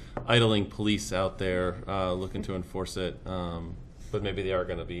no idling police out there looking to enforce it. But maybe they are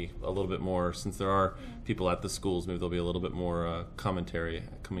going to be a little bit more, since there are people at the schools, maybe there'll be a little bit more commentary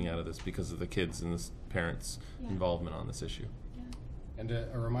coming out of this because of the kids and the parents' involvement on this issue. And a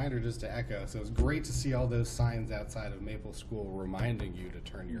reminder just to echo, so it's great to see all those signs outside of Maple School reminding you to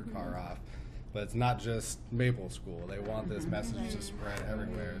turn your car off. But it's not just Maple School. They want this message to spread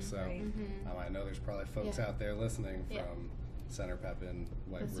everywhere. So I know there's probably folks out there listening from Center Pepin,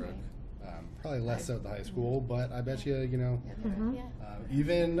 Whitebrook. Probably less so at the high school, but I bet you,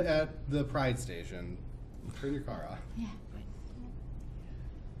 even at the Pride Station, turn your car off.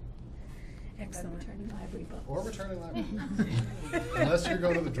 Excellent. Returning library books. Or returning library. Unless you're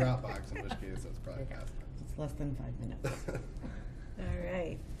going to the Dropbox, in which case that's probably faster. It's less than 5 minutes. All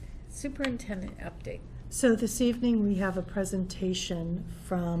right. Superintendent update. So this evening, we have a presentation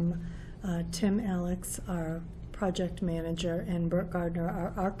from Tim Alex, our project manager, and Bert Gardner,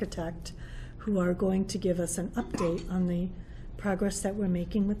 our architect, who are going to give us an update on the progress that we're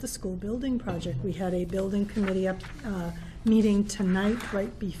making with the school building project. We had a building committee meeting tonight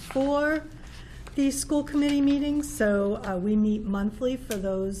right before the school committee meetings, so we meet monthly for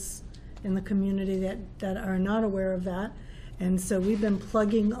those in the community that are not aware of that. And so we've been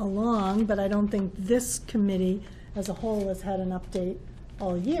plugging along, but I don't think this committee as a whole has had an update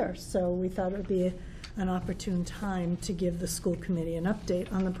all year. So we thought it would be an opportune time to give the school committee an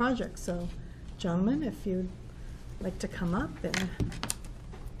update on the project. So, gentlemen, if you'd like to come up and...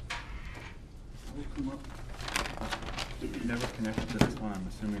 We'll come up. You never connected to this one. I'm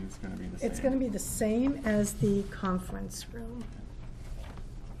assuming it's going to be the same. It's going to be the same as the conference room.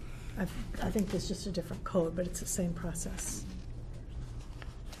 I think there's just a different code, but it's the same process.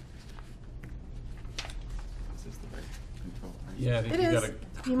 This is the right control, right? Yeah, I think It you is. gotta.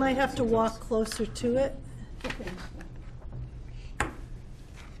 You might have to walk closer to it.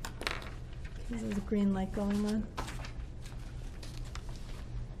 There's a green light going on.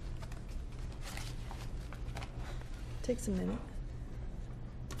 Takes a minute.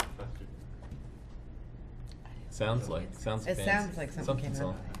 Sounds It fancy. sounds like something came Something's out.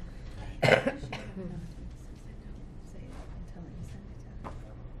 on.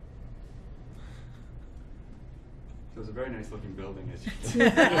 So it's a very nice looking building. As you It's in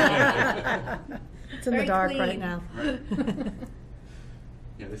the Very dark clean. right now. Right.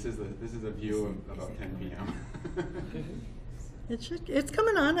 Yeah, this is a view of about 10 p.m. It's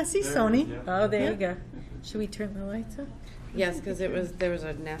coming on. I see There it Sony. is, yeah. Oh, there Yeah. you go. Should we turn the lights on? Yes, because there was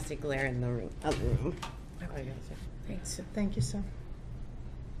a nasty glare in the room. Thanks. Thank you, sir.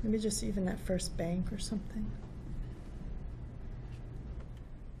 Maybe just even that first bank or something.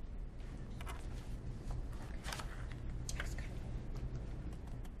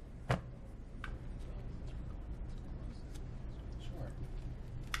 Sure.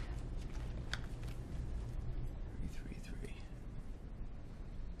 333.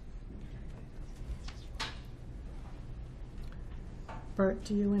 Bert,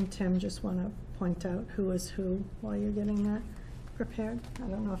 do you and Tim just want to point out who is who while you're getting that prepared? I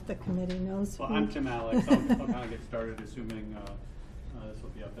don't know if the committee knows. Well, who. I'm Tim Alex. I'll kind of get started, assuming this will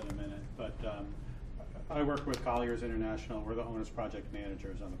be up in a minute. But I work with Colliers International. We're the owner's project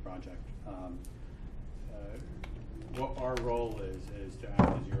managers on the project. What our role is to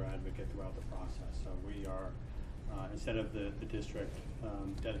act as your advocate throughout the process. So we are, instead of the district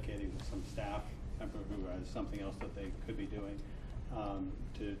dedicating some staff member who has something else that they could be doing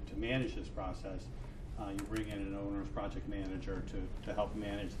to manage this process, you bring in an owner's project manager to help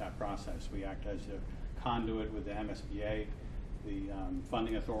manage that process. We act as a conduit with the MSBA, the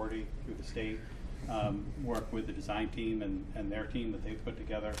funding authority through the state, work with the design team and their team that they've put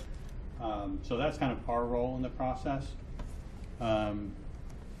together. So that's kind of our role in the process. There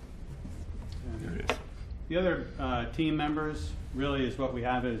it is. The other team members really is what we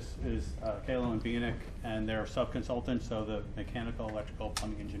have is Kalo and Bienick and their sub-consultants, so the mechanical, electrical,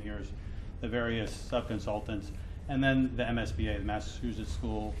 plumbing engineers, the various sub-consultants, and then the MSBA, the Massachusetts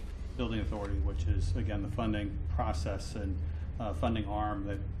School Building Authority, which is, again, the funding process and funding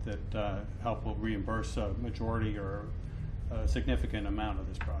arm that help will reimburse a majority or a significant amount of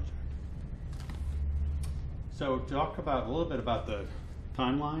this project. So to talk about a little bit about the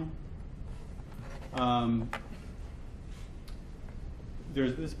timeline.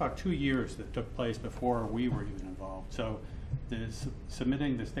 There's about 2 years that took place before we were even involved. So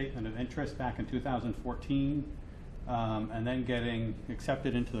submitting the statement of interest back in 2014, and then getting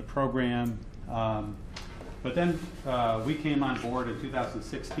accepted into the program. But then we came on board in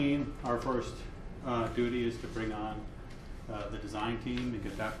 2016. Our first duty is to bring on the design team and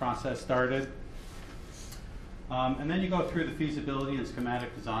get that process started. And then you go through the feasibility and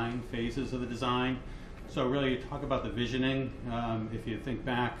schematic design phases of the design. So really, you talk about the visioning. If you think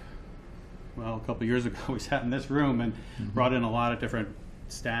back, well, a couple years ago, we sat in this room and brought in a lot of different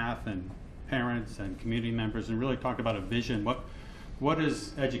staff and parents and community members and really talked about a vision. What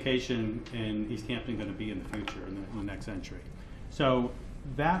is education in Easthampton going to be in the future, in the next century? So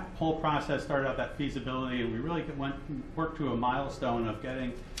that whole process started out that feasibility, and we really worked to a milestone of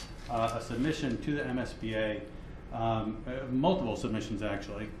getting a submission to the MSBA, multiple submissions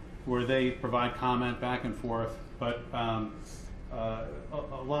actually, where they provide comment back and forth, but a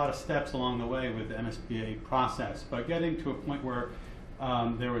lot of steps along the way with the MSBA process. But getting to a point where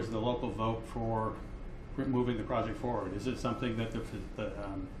there was the local vote for moving the project forward. Is it something that the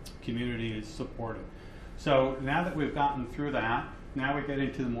community is supporting? So now that we've gotten through that, now we get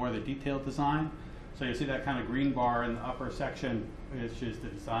into more of the detailed design. So you see that kind of green bar in the upper section, which is the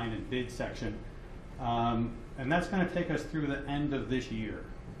design and bid section. And that's going to take us through the end of this year.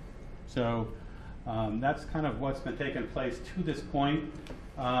 So that's kind of what's been taking place to this point.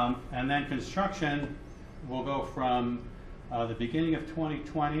 And then construction will go from the beginning of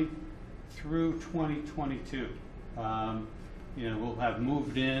 2020 through 2022. You know, we'll have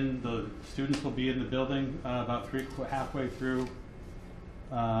moved in, the students will be in the building about halfway through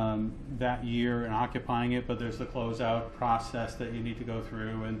that year and occupying it, but there's the closeout process that you need to go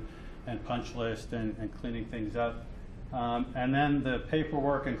through and punch list and cleaning things up. And then the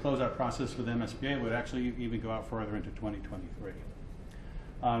paperwork and closeout process for the MSBA would actually even go out further into 2023.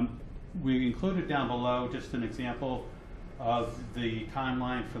 We included down below just an example of the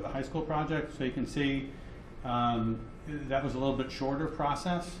timeline for the high school project. So you can see that was a little bit shorter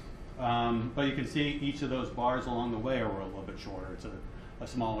process, but you can see each of those bars along the way are a little bit shorter. It's a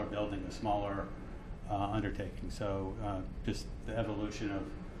smaller building, a smaller undertaking. So just the evolution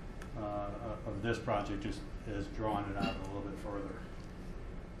of this project just has drawn it out a little bit further.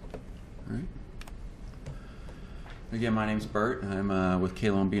 All right. Again, my name's Bert. I'm with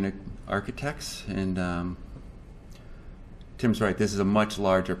Kalombina Architects, and Tim's right. This is a much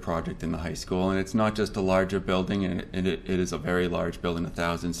larger project in the high school, and it's not just a larger building, and it is a very large building,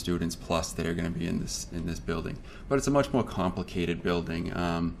 1,000 students plus that are going to be in this building. But it's a much more complicated building.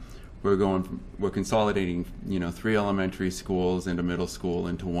 We're consolidating, 3 elementary schools and a middle school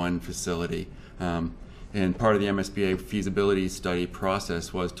into one facility. And part of the MSBA feasibility study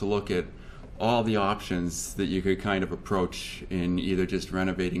process was to look at all the options that you could kind of approach in either just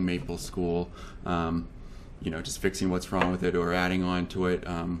renovating Maple School, just fixing what's wrong with it, or adding on to it,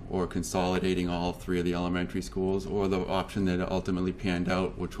 or consolidating all 3 of the elementary schools, or the option that ultimately panned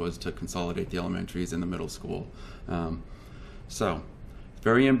out, which was to consolidate the elementaries and the middle school. So,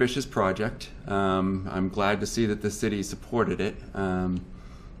 very ambitious project. I'm glad to see that the city supported it,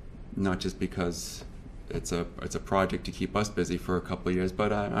 not just because it's a project to keep us busy for a couple of years,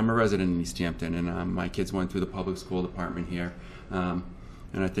 but I'm a resident in Easthampton, and my kids went through the public school department here.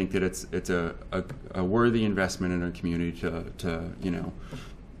 And I think that it's a worthy investment in our community to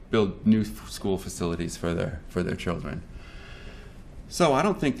build new school facilities for their children. So I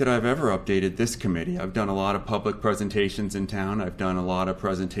don't think that I've ever updated this committee. I've done a lot of public presentations in town. I've done a lot of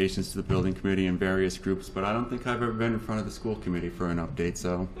presentations to the building committee in various groups, but I don't think I've ever been in front of the school committee for an update.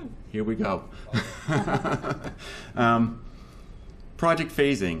 So here we go. Project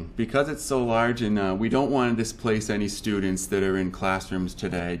phasing, because it's so large, and we don't want to displace any students that are in classrooms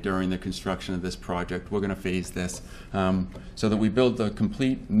today during the construction of this project. We're going to phase this so that we build the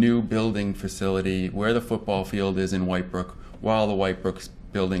complete new building facility where the football field is in Whitebrook while the Whitebrook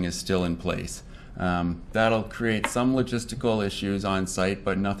building is still in place. That'll create some logistical issues on site,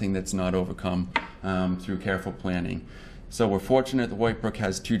 but nothing that's not overcome through careful planning. So we're fortunate that Whitebrook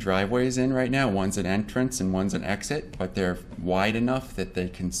has 2 driveways in right now. One's an entrance and one's an exit, but they're wide enough that they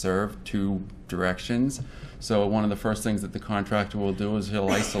can serve 2 directions. So one of the first things that the contractor will do is he'll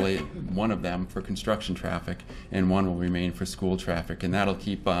isolate one of them for construction traffic, and one will remain for school traffic, and that'll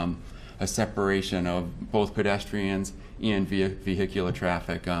keep a separation of both pedestrians and vehicular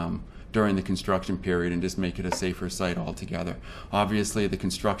traffic during the construction period, and just make it a safer site altogether. Obviously, the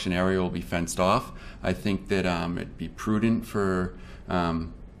construction area will be fenced off. I think that it'd be prudent for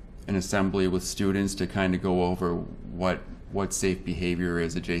an assembly with students to kind of go over what safe behavior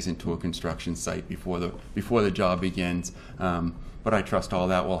is adjacent to a construction site before the job begins. But I trust all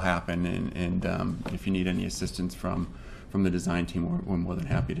that will happen, and if you need any assistance from the design team, we're more than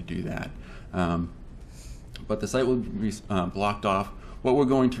happy to do that. But the site will be blocked off. What we're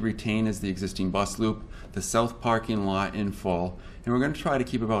going to retain is the existing bus loop, the south parking lot in full, and we're going to try to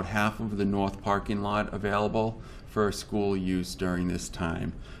keep about half of the north parking lot available for school use during this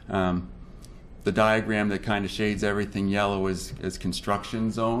time. The diagram that kind of shades everything yellow as construction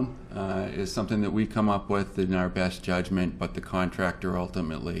zone is something that we come up with in our best judgment, but the contractor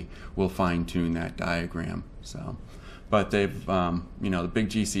ultimately will fine-tune that diagram. But they've, the big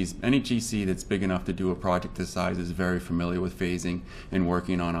GCs, any GC that's big enough to do a project this size is very familiar with phasing and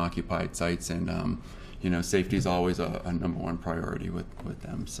working on occupied sites, and safety is always a #1 priority with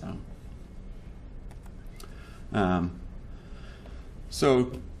them.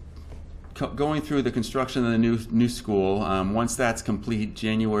 So going through the construction of the new school, once that's complete,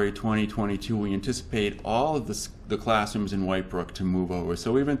 January 2022, we anticipate all of the classrooms in Whitebrook to move over.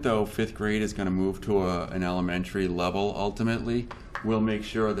 So even though 5th grade is going to move to an elementary level ultimately, we'll make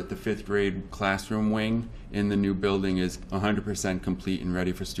sure that the 5th grade classroom wing in the new building is 100% complete and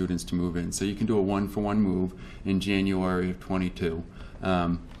ready for students to move in. So you can do a 1-for-1 move in January of 22.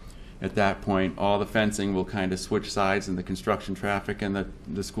 At that point, all the fencing will kind of switch sides, and the construction traffic and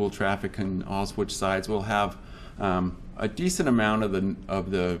the school traffic can all switch sides. We'll have a decent amount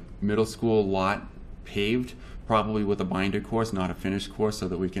of the middle school lot paved, probably with a binder course, not a finished course, so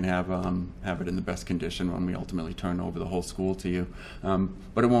that we can have it in the best condition when we ultimately turn over the whole school to you.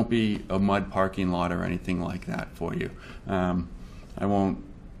 But it won't be a mud parking lot or anything like that for you. I won't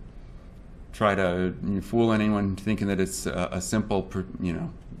try to fool anyone thinking that it's a simple,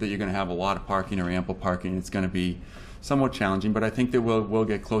 that you're going to have a lot of parking or ample parking. It's going to be somewhat challenging, but I think that we'll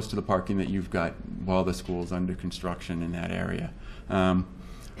get close to the parking that you've got while the school's under construction in that area.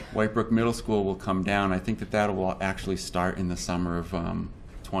 Whitebrook Middle School will come down. I think that will actually start in the summer of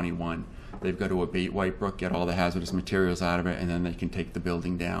 21. They've got to abate Whitebrook, get all the hazardous materials out of it, and then they can take the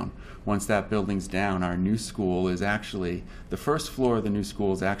building down. Once that building's down, our new school is actually, the first floor of the new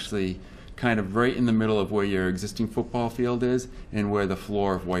school is actually kind of right in the middle of where your existing football field is and where the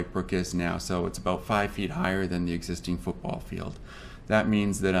floor of Whitebrook is now. So it's about 5 feet higher than the existing football field. That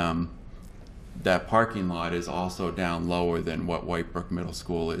means that that parking lot is also down lower than what Whitebrook Middle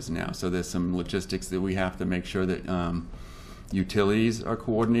School is now. So there's some logistics that we have to make sure that utilities are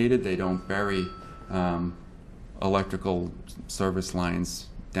coordinated. They don't bury electrical service lines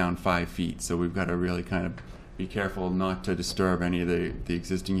down 5 feet. So we've got to really kind of be careful not to disturb any of the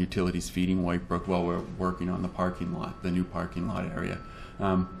existing utilities feeding Whitebrook while we're working on the parking lot, the new parking lot area.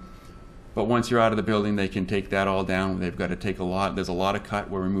 But once you're out of the building, they can take that all down. They've got to take there's a lot of cut.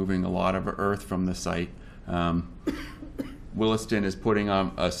 We're removing a lot of earth from the site. Williston is putting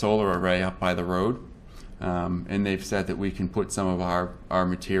a solar array up by the road, and they've said that we can put some of our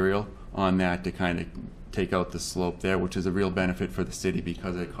material on that to kind of take out the slope there, which is a real benefit for the city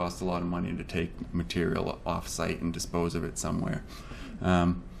because it costs a lot of money to take material off site and dispose of it somewhere.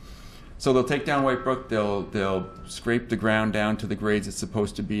 So they'll take down Whitebrook, they'll scrape the ground down to the grades it's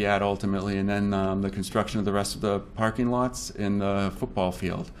supposed to be at ultimately, and then the construction of the rest of the parking lots in the football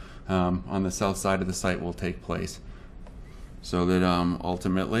field on the south side of the site will take place. So that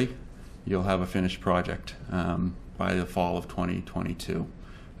ultimately you'll have a finished project by the fall of 2022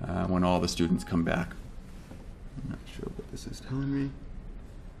 when all the students come back. I'm not sure what this is telling me.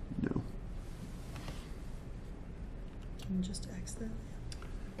 No. Can you just X that?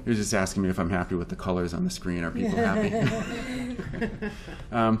 He was just asking me if I'm happy with the colors on the screen. Are people happy?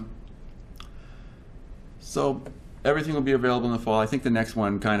 So everything will be available in the fall. I think the next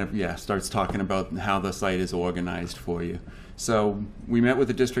one kind of, starts talking about how the site is organized for you. So we met with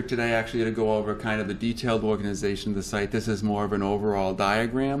the district today actually to go over kind of the detailed organization of the site. This is more of an overall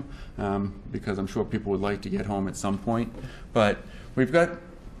diagram because I'm sure people would like to get home at some point. But we've got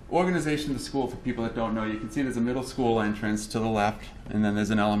organization of the school for people that don't know. You can see there's a middle school entrance to the left, and then there's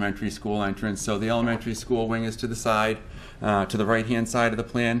an elementary school entrance. So the elementary school wing is to the side, to the right-hand side of the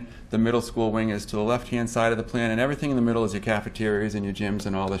plan. The middle school wing is to the left-hand side of the plan, and everything in the middle is your cafeterias and your gyms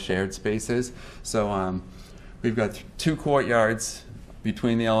and all the shared spaces. So we've got 2 courtyards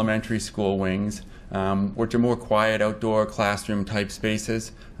between the elementary school wings, which are more quiet outdoor classroom type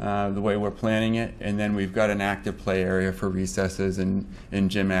spaces, the way we're planning it. And then we've got an active play area for recesses and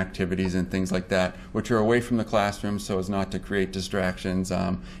gym activities and things like that, which are away from the classroom so as not to create distractions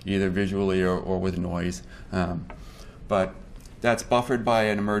either visually or with noise. But that's buffered by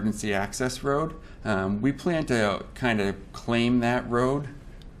an emergency access road. We plan to kind of claim that road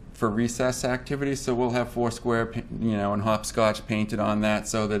for recess activities, so we'll have 4 square, and hopscotch painted on that,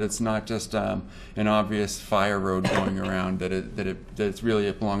 so that it's not just an obvious fire road going around. That it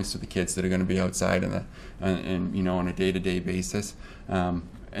really belongs to the kids that are going to be outside on a day-to-day basis. And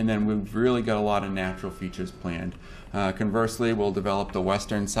then we've really got a lot of natural features planned. Conversely, we'll develop the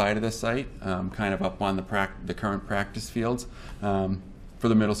western side of the site, kind of up on the current practice fields. For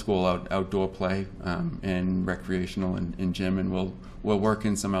the middle school outdoor play and recreational and gym, and we'll work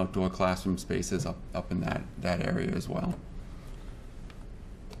in some outdoor classroom spaces up in that area as well.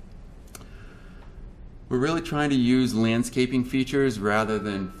 We're really trying to use landscaping features rather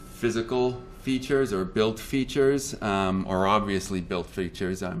than physical features or built features, or obviously built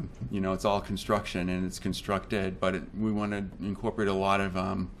features. It's all construction and it's constructed, but we want to incorporate a lot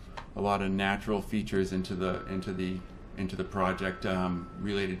of natural features into the project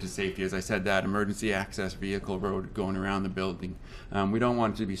related to safety. As I said, that emergency access vehicle road going around the building. We don't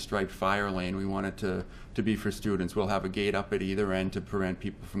want it to be striped fire lane. We want it to be for students. We'll have a gate up at either end to prevent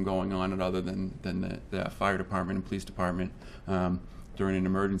people from going on it other than the fire department and police department. during an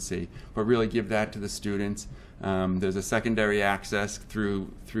emergency, but really give that to the students. There's a secondary access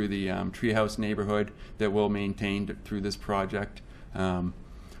through the Treehouse neighborhood that we'll maintain through this project.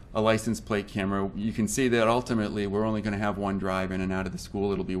 A license plate camera. You can see that ultimately we're only going to have one drive in and out of the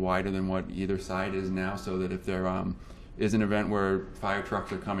school. It'll be wider than what either side is now, so that if there is an event where fire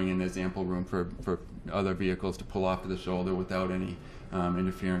trucks are coming in, there's ample room for other vehicles to pull off to the shoulder without any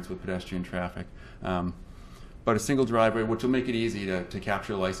interference with pedestrian traffic. But a single driveway, which will make it easy to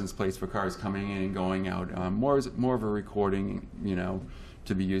capture license plates for cars coming in and going out. More of a recording,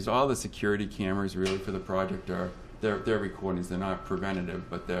 to be used. All the security cameras really for the project are they're recordings. They're not preventative,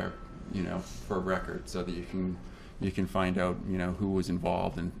 but they're for record, so that you can find out who was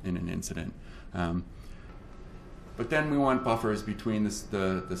involved in an incident. But then we want buffers between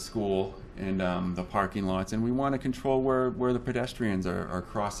the school and the parking lots, and we want to control where the pedestrians are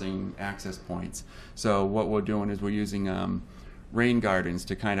crossing access points. So what we're doing is we're using rain gardens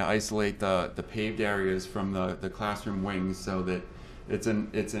to kind of isolate the paved areas from the classroom wings, so that it's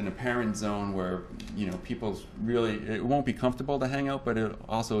an apparent zone where people's really, it won't be comfortable to hang out, but it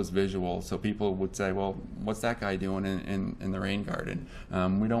also is visual. So people would say, well, what's that guy doing in the rain garden?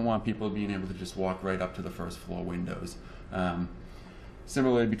 We don't want people being able to just walk right up to the first floor windows.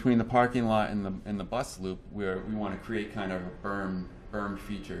 Similarly, between the parking lot and the bus loop, we want to create kind of bermed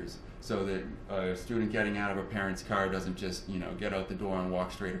features, so that a student getting out of a parent's car doesn't just get out the door and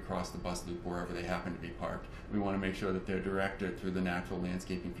walk straight across the bus loop wherever they happen to be parked. We want to make sure that they're directed through the natural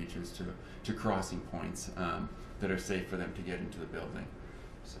landscaping features to crossing points that are safe for them to get into the building.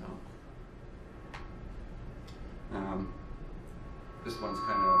 So this one's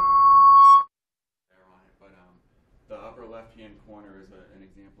kind of there on it, but the upper left-hand corner is an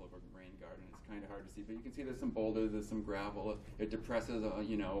example of a rain garden. It's kind of hard to see, but you can see there's some boulders, there's some gravel. It depresses, about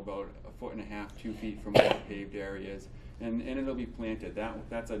 1.5 feet, 2 feet from all the paved areas, and it'll be planted.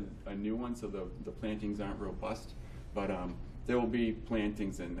 That's a new one, so the plantings aren't robust, but there will be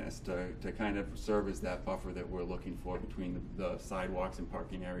plantings in this to kind of serve as that buffer that we're looking for between the sidewalks and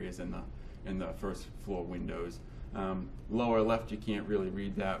parking areas and the first floor windows. Lower left, you can't really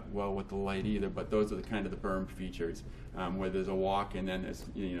read that well with the light either, but those are the kind of the bermed features, where there's a walk and then there's,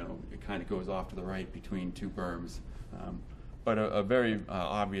 it kind of goes off to the right between two berms. But a very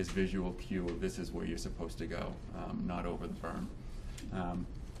obvious visual cue of this is where you're supposed to go, not over the berm.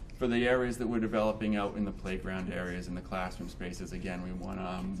 For the areas that we're developing out in the playground areas and the classroom spaces, again,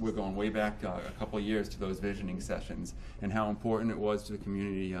 we're going way back a couple of years to those visioning sessions and how important it was to the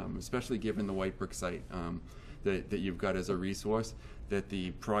community, especially given the white brick site that you've got as a resource, that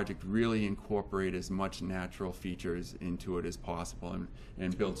the project really incorporate as much natural features into it as possible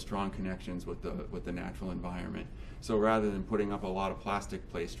and build strong connections with the natural environment. So rather than putting up a lot of plastic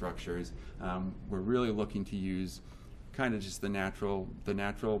play structures, we're really looking to use kind of just the natural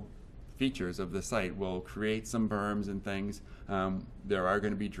features of the site. We'll create some berms and things. There are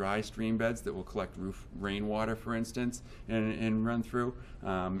going to be dry stream beds that will collect roof rainwater, for instance, and run through.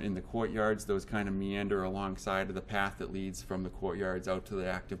 In the courtyards, those kind of meander alongside of the path that leads from the courtyards out to the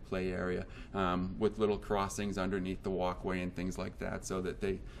active play area, with little crossings underneath the walkway and things like that, so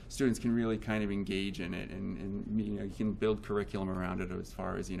that students can really kind of engage in it, and you can build curriculum around it as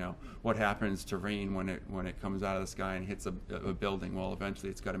far as what happens to rain when it comes out of the sky and hits a building. Well,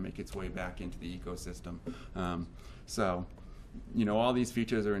 eventually it's got to make its way back into the ecosystem. So all these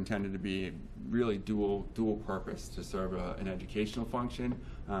features are intended to be really dual purpose, to serve an educational function,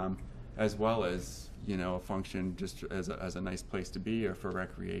 as well as a function just as a nice place to be or for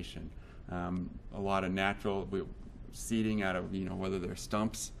recreation. A lot of natural seating out of whether they're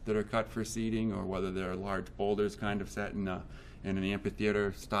stumps that are cut for seating or whether they're large boulders kind of set in an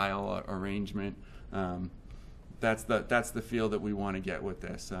amphitheater style arrangement. That's the feel that we want to get with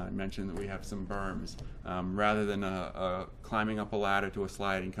this. I mentioned that we have some berms. Rather than climbing up a ladder to a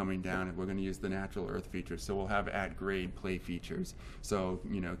slide and coming down, we're going to use the natural earth features. So we'll have at-grade play features. So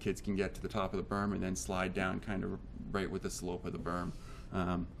kids can get to the top of the berm and then slide down kind of right with the slope of the berm.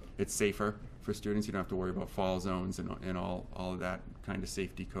 It's safer for students. You don't have to worry about fall zones and all of that kind of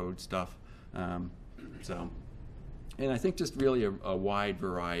safety code stuff. And I think just really a wide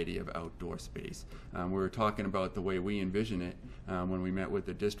variety of outdoor space. We were talking about the way we envision it when we met with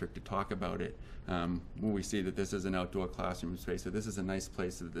the district to talk about it. When we see that this is an outdoor classroom space, so this is a nice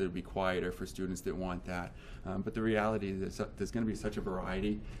place that it'll be quieter for students that want that. But the reality is there's going to be such a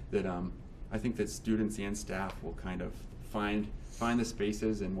variety that I think that students and staff will kind of find the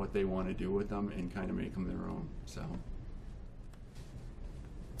spaces and what they want to do with them and kind of make them their own. So.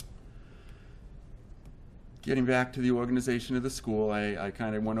 Getting back to the organization of the school, I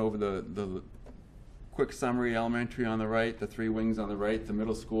kind of went over the quick summary: elementary on the right, the 3 wings on the right, the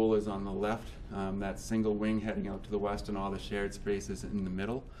middle school is on the left. That single wing heading out to the west, and all the shared spaces in the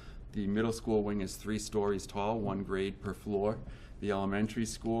middle. The middle school wing is 3 stories tall, 1 grade per floor. The elementary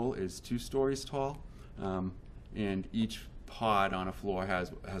school is 2 stories tall, and each pod on a floor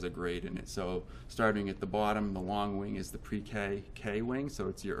has a grade in it. So starting at the bottom, the long wing is the pre-K K wing, so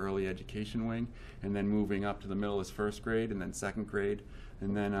it's your early education wing, and then moving up to the middle is first grade and then second grade.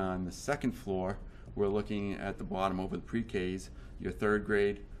 And then on the second floor, we're looking at the bottom over the pre-Ks, your 3rd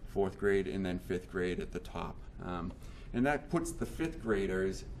grade, 4th grade, and then 5th grade at the top. And that puts the 5th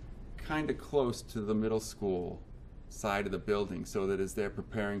graders kind of close to the middle school side of the building, so that as they're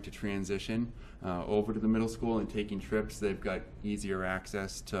preparing to transition over to the middle school and taking trips, they've got easier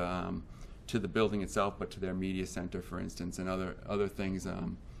access to the building itself, but to their media center, for instance, and other things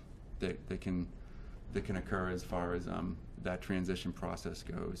that can occur as far as that transition process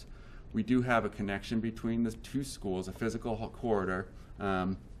goes. We do have a connection between the 2 schools, a physical corridor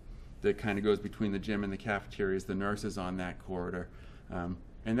that kind of goes between the gym and the cafeterias. The nurses on that corridor,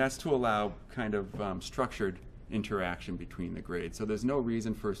 and that's to allow kind of structured interaction between the grades. So there's no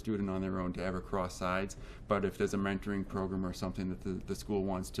reason for a student on their own to ever cross sides, but if there's a mentoring program or something that the school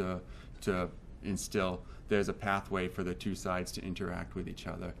wants to instill, there's a pathway for the 2 sides to interact with each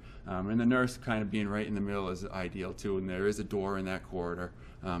other. And the nurse kind of being right in the middle is ideal too, and there is a door in that corridor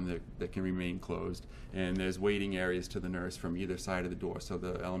that can remain closed, and there's waiting areas to the nurse from either side of the door. So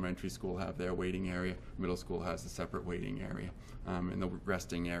the elementary school have their waiting area, middle school has a separate waiting area, and the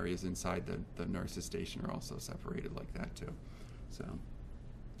resting areas inside the nurse's station are also separated like that too. So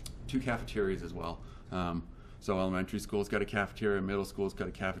 2 cafeterias as well. So elementary school's got a cafeteria, middle school's got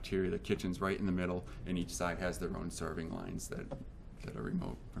a cafeteria, the kitchen's right in the middle, and each side has their own serving lines that are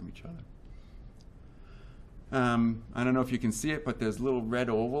remote from each other. I don't know if you can see it, but there's little red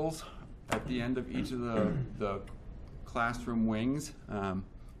ovals at the end of each of the classroom wings.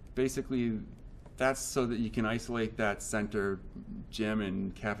 Basically, that's so that you can isolate that center gym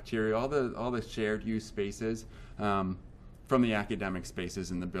and cafeteria, all the shared use spaces from the academic spaces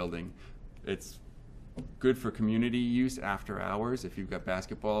in the building. It's good for community use after hours if you've got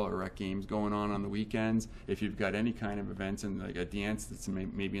basketball or rec games going on the weekends. If you've got any kind of events and like a dance that's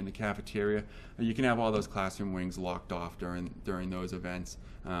maybe in the cafeteria, you can have all those classroom wings locked off during those events,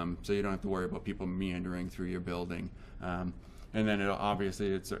 so you don't have to worry about people meandering through your building. And then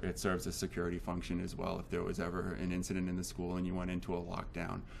obviously it serves a security function as well. If there was ever an incident in the school and you went into a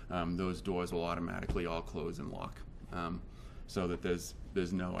lockdown, those doors will automatically all close and lock, so that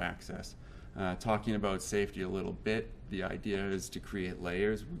there's no access. Talking about safety a little bit, the idea is to create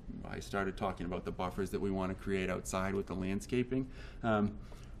layers. I started talking about the buffers that we want to create outside with the landscaping.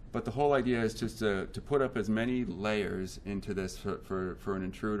 But the whole idea is just to put up as many layers into this for an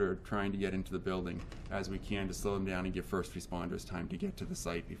intruder trying to get into the building as we can, to slow them down and give first responders time to get to the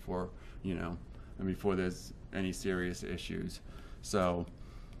site before there's any serious issues. So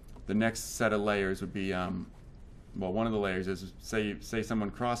the next set of layers would be well, one of the layers is, say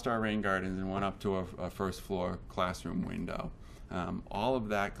someone crossed our rain gardens and went up to a first floor classroom window. All of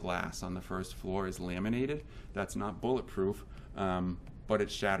that glass on the first floor is laminated. That's not bulletproof, but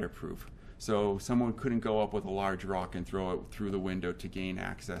it's shatterproof. So someone couldn't go up with a large rock and throw it through the window to gain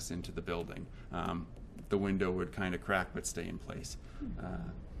access into the building. The window would kind of crack but stay in place.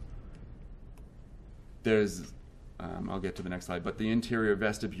 I'll get to the next slide, but the interior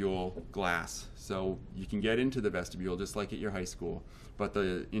vestibule glass. So you can get into the vestibule just like at your high school, but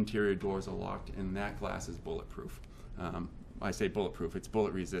the interior doors are locked, and that glass is bulletproof. I say bulletproof, it's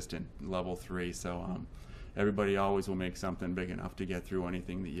bullet resistant, level 3, so everybody always will make something big enough to get through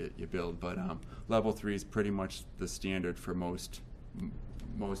anything that you build, but level 3 is pretty much the standard for most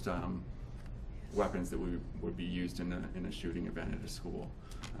weapons that would be used in a shooting event at a school.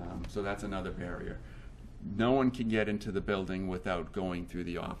 So that's another barrier. No one can get into the building without going through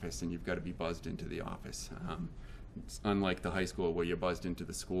the office, and you've got to be buzzed into the office. It's unlike the high school where you're buzzed into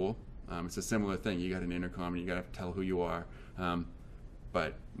the school. It's a similar thing. You got an intercom, and you got to tell who you are.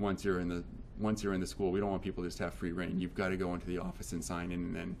 But once you're in the school, we don't want people to just have free reign. You've got to go into the office and sign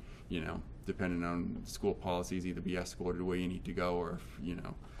in, and then depending on school policies, either be escorted where you need to go, or if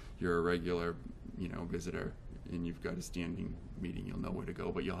you're a regular visitor and you've got a standing meeting, you'll know where to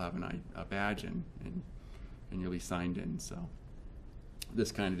go. But you'll have a badge and you'll be signed in. So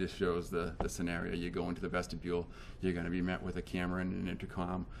this kind of just shows the scenario. You go into the vestibule, you're going to be met with a camera and an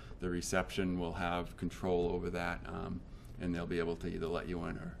intercom. The reception will have control over that, and they'll be able to either let you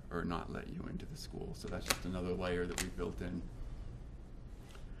in or not let you into the school. So that's just another layer that we built in.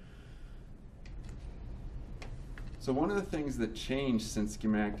 So one of the things that changed since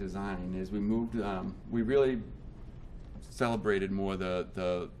schematic design is we moved, we really celebrated more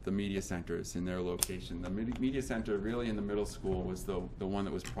the media centers in their location. The media center really in the middle school was the one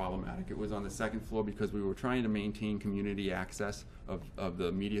that was problematic. It was on the second floor because we were trying to maintain community access of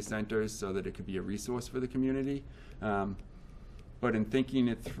the media centers so that it could be a resource for the community. But in thinking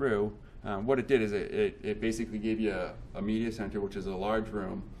it through, what it did is it basically gave you a media center, which is a large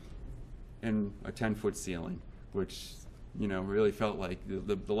room, and a 10-foot ceiling, which really felt like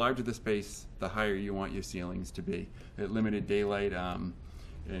the larger the space, the higher you want your ceilings to be. It limited daylight and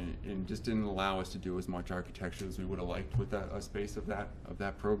just didn't allow us to do as much architecture as we would have liked with a space of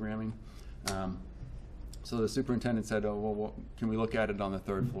that programming. So the superintendent said, oh, well, can we look at it on the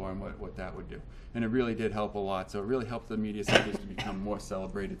third floor and what that would do? And it really did help a lot. So it really helped the media centers to become more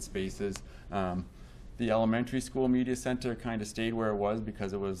celebrated spaces. The elementary school media center kind of stayed where it was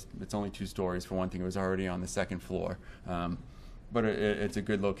because it's only 2 stories for one thing. It was already on the second floor. But it's a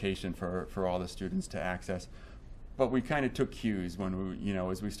good location for all the students to access. But we kind of took cues when we,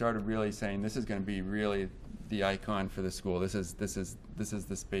 as we started really saying this is going to be really the icon for the school. This is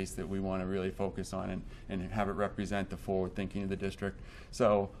the space that we want to really focus on and have it represent the forward thinking of the district.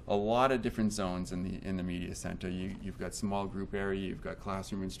 So a lot of different zones in the media center. You've got small group area, you've got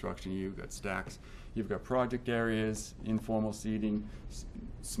classroom instruction, you've got stacks, you've got project areas, informal seating,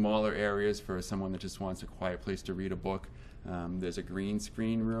 smaller areas for someone that just wants a quiet place to read a book. There's a green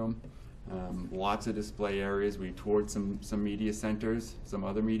screen room. Lots of display areas. We toured some media centers, some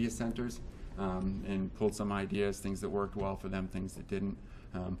other media centers, and pulled some ideas, things that worked well for them, things that didn't.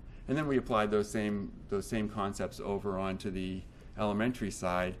 And then we applied those same concepts over onto the elementary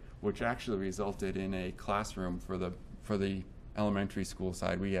side, which actually resulted in a classroom for the elementary school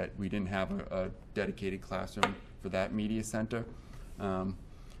side. We didn't have a dedicated classroom for that media center.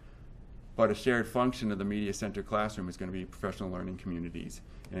 But a shared function of the media center classroom is going to be professional learning communities.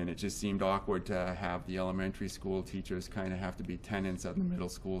 And it just seemed awkward to have the elementary school teachers kind of have to be tenants of the middle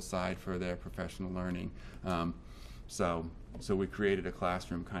school side for their professional learning. So we created a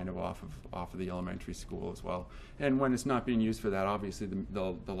classroom kind of off of the elementary school as well. And when it's not being used for that, obviously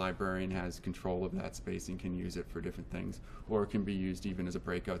the librarian has control of that space and can use it for different things. Or it can be used even as a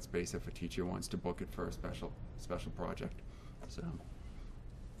breakout space if a teacher wants to book it for a special project.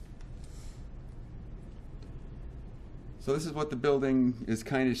 So this is what the building is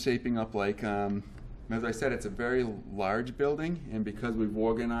kind of shaping up like. As I said, it's a very large building, and because we've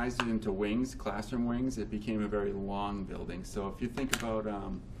organized it into wings, classroom wings, it became a very long building. So if you think about,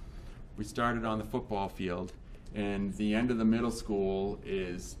 we started on the football field, and the end of the middle school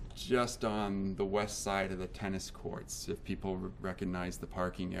is just on the west side of the tennis courts, if people recognize the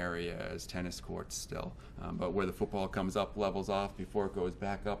parking area as tennis courts still. But where the football comes up, levels off before it goes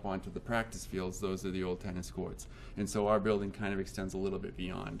back up onto the practice fields, those are the old tennis courts. And so our building kind of extends a little bit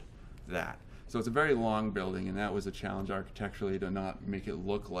beyond that. So it's a very long building, and that was a challenge architecturally to not make it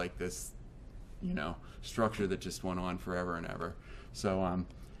look like this, structure that just went on forever and ever. So,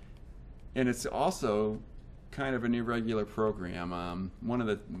 and it's also kind of an irregular program.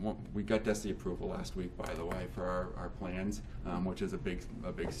 We got DESI approval last week, by the way, for our plans, which is a big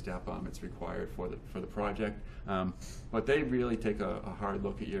step. It's required for the project. But they really take a hard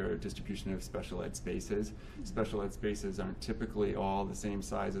look at your distribution of special ed spaces. Special ed spaces aren't typically all the same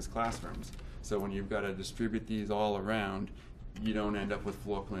size as classrooms. So when you've got to distribute these all around, you don't end up with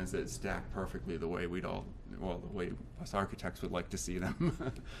floor plans that stack perfectly the way the way us architects would like to see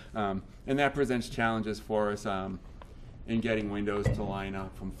them. And that presents challenges for us in getting windows to line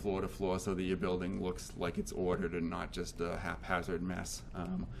up from floor to floor so that your building looks like it's ordered and not just a haphazard mess.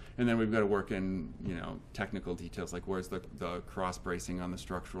 And then we've got to work in technical details like where's the cross bracing on the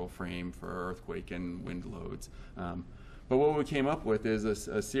structural frame for earthquake and wind loads. But what we came up with is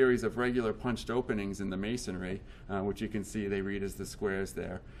a series of regular punched openings in the masonry, which you can see they read as the squares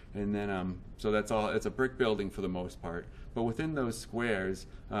there. And then, so that's all, it's a brick building for the most part. But within those squares,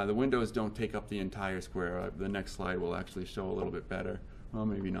 the windows don't take up the entire square. The next slide will actually show a little bit better. Well,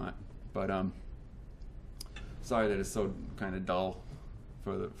 maybe not. But sorry that it's so kind of dull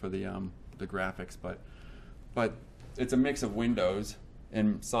for the graphics. But it's a mix of windows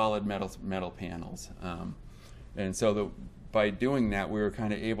and solid metal panels. And so by doing that, we were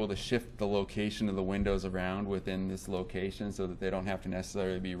kind of able to shift the location of the windows around within this location so that they don't have to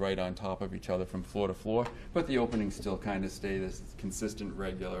necessarily be right on top of each other from floor to floor, but the openings still kind of stay this consistent,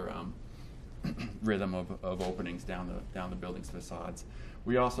 regular rhythm of openings down the building's facades.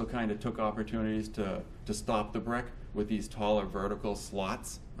 We also kind of took opportunities to stop the brick with these taller vertical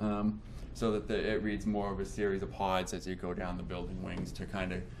slots so that it reads more of a series of pods as you go down the building wings to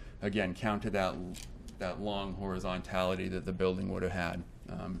kind of, again, counter that that long horizontality that the building would have had.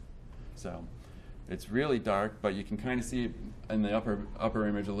 So it's really dark, but you can kind of see in the upper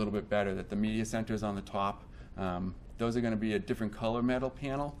image a little bit better that the media center is on the top. Those are going to be a different color metal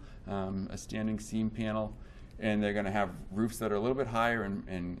panel, a standing seam panel, and they're going to have roofs that are a little bit higher,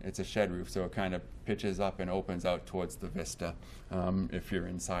 and it's a shed roof, so it kind of pitches up and opens out towards the vista if you're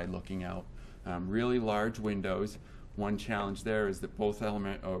inside looking out. Really large windows. One challenge there is that both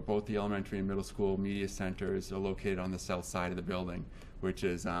the elementary and middle school media centers are located on the south side of the building, which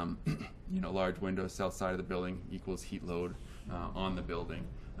is large windows, south side of the building equals heat load on the building.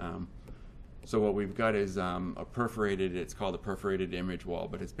 So what we've got is a perforated, it's called a perforated image wall,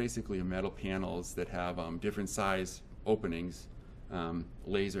 but it's basically metal panels that have different size openings,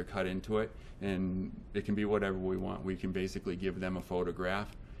 laser cut into it, and it can be whatever we want. We can basically give them a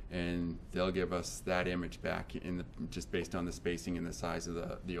photograph, and they'll give us that image back just based on the spacing and the size of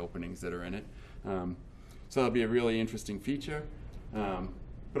the openings that are in it. So that'll be a really interesting feature, but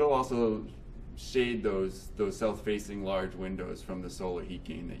it'll also shade those south-facing large windows from the solar heat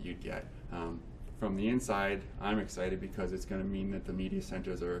gain that you'd get. From the inside, I'm excited because it's going to mean that the media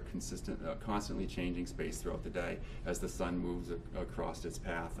centers are constantly changing space throughout the day as the sun moves across its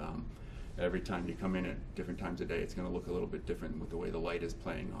path. Every time you come in at different times of day, it's going to look a little bit different with the way the light is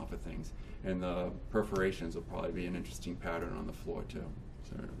playing off of things. And the perforations will probably be an interesting pattern on the floor too,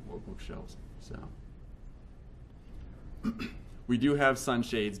 or bookshelves. So we do have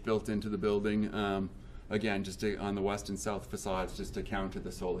sunshades built into the building. Again, just on the west and south facades, just to counter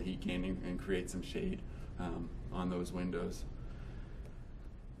the solar heat gain and create some shade on those windows.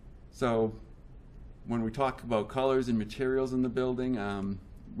 So when we talk about colors and materials in the building,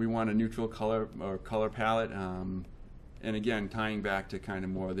 we want a neutral color or color palette, and again, tying back to kind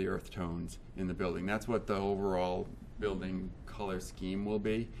of more of the earth tones in the building. That's what the overall building color scheme will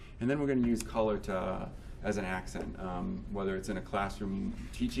be. And then we're going to use color as an accent, whether it's in a classroom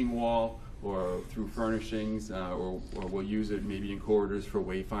teaching wall or through furnishings, or we'll use it maybe in corridors for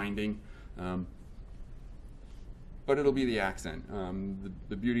wayfinding. But it'll be the accent.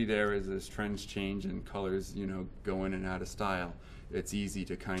 The beauty there is as trends change and colors, go in and out of style, it's easy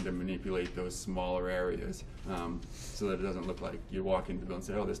to kind of manipulate those smaller areas so that it doesn't look like you walk into the building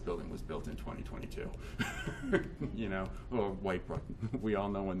and say, oh, this building was built in 2022. Or Whitebrook. We all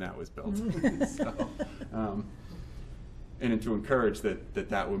know when that was built. So, and to encourage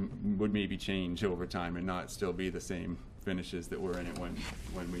that would maybe change over time and not still be the same finishes that were in it when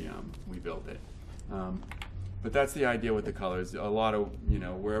we built it. But that's the idea with the colors. A lot of,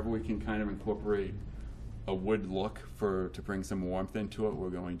 wherever we can kind of incorporate a wood look to bring some warmth into it,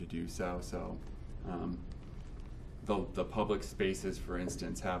 we're going to do so. So the public spaces, for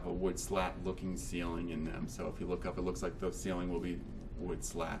instance, have a wood slat looking ceiling in them. So if you look up, it looks like the ceiling will be wood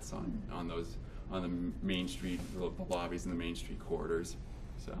slats on the Main Street, the lobbies in the Main Street corridors.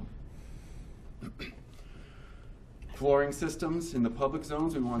 So flooring systems in the public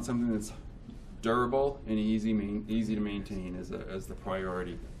zones, we want something that's durable and easy to maintain as the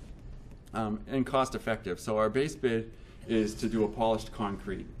priority, and cost effective. So our base bid is to do a polished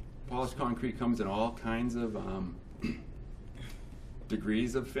concrete. Polished concrete comes in all kinds of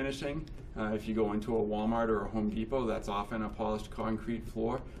degrees of finishing. If you go into a Walmart or a Home Depot, that's often a polished concrete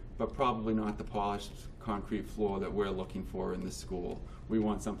floor, but probably not the polished concrete floor that we're looking for in the school. We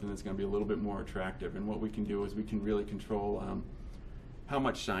want something that's going to be a little bit more attractive, and what we can do is we can really control how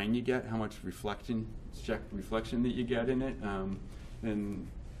much shine you get, how much reflection that you get in it, and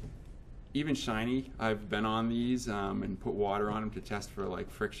even shiny. I've been on these and put water on them to test for like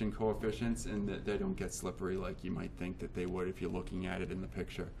friction coefficients, and they don't get slippery like you might think that they would if you're looking at it in the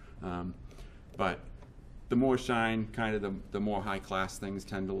picture. But the more shine, kind of the more high class things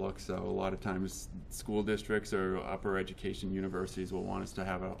tend to look. So a lot of times school districts or upper education universities will want us to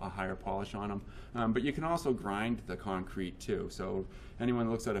have a higher polish on them. But you can also grind the concrete too. So anyone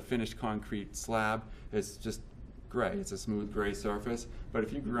that looks at a finished concrete slab, it's just gray. It's a smooth gray surface. But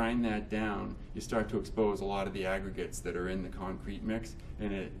if you grind that down, you start to expose a lot of the aggregates that are in the concrete mix,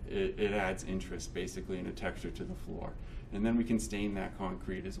 and it adds interest basically in a texture to the floor. And then we can stain that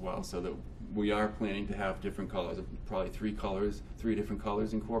concrete as well, so that we are planning to have different colors, probably three different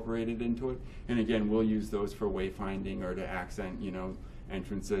colors incorporated into it. And again, we'll use those for wayfinding or to accent,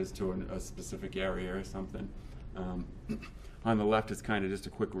 entrances to a specific area or something. On the left is kind of just a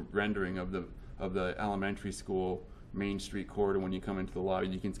quick rendering of the elementary school Main Street corridor. When you come into the lobby,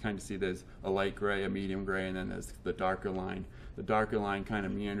 you can kind of see there's a light gray, a medium gray, and then there's the darker line. The darker line kind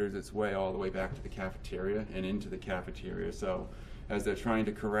of meanders its way all the way back to the cafeteria and into the cafeteria. So as they're trying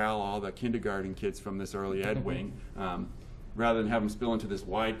to corral all the kindergarten kids from this early ed wing, rather than have them spill into this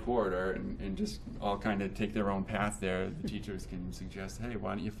wide corridor and just all kind of take their own path there, the teachers can suggest, hey,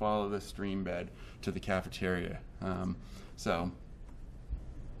 why don't you follow the stream bed to the cafeteria? So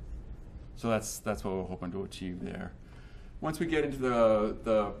that's what we're hoping to achieve there. Once we get into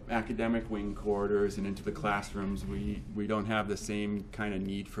the academic wing corridors and into the classrooms, we don't have the same kind of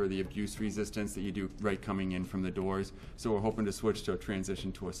need for the abuse resistance that you do right coming in from the doors. So we're hoping to switch to a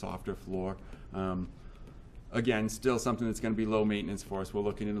transition to a softer floor. Again, still something that's going to be low maintenance for us. We're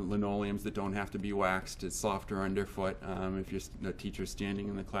looking at linoleums that don't have to be waxed. It's softer underfoot if you're a teacher standing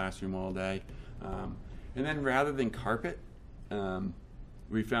in the classroom all day. And then rather than carpet,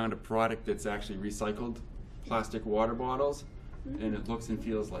 we found a product that's actually recycled plastic water bottles, and it looks and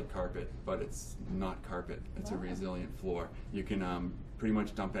feels like carpet, but it's not carpet. It's a resilient floor. You can pretty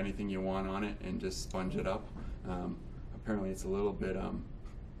much dump anything you want on it and just sponge it up. Apparently it's a little bit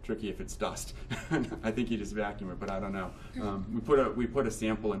tricky if it's dust. I think you just vacuum it, but I don't know. We put a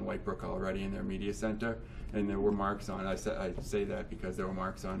sample in Whitebrook already in their media center, and there were marks on it. I say that because there were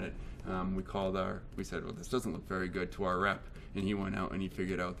marks on it. We said, well, this doesn't look very good, to our rep, and he went out and he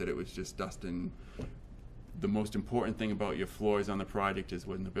figured out that it was just dust. And the most important thing about your floors on the project is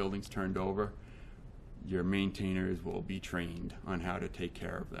when the building's turned over, your maintainers will be trained on how to take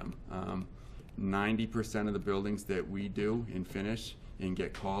care of them. 90% of the buildings that we do and finish and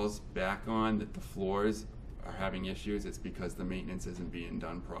get calls back on that the floors are having issues, it's because the maintenance isn't being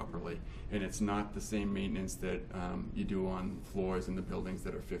done properly. And it's not the same maintenance that you do on floors in the buildings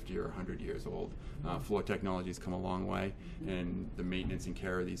that are 50 or 100 years old. Floor technology's come a long way, and the maintenance and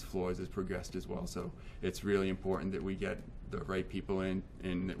care of these floors has progressed as well. So it's really important that we get the right people in,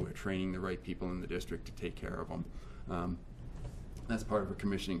 and that we're training the right people in the district to take care of them. That's part of a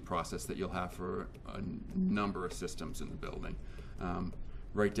commissioning process that you'll have for a number of systems in the building.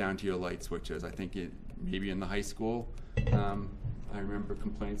 Right down to your light switches. I think maybe in the high school, I remember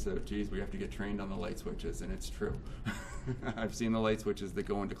complaints of, geez, we have to get trained on the light switches, and it's true. I've seen the light switches that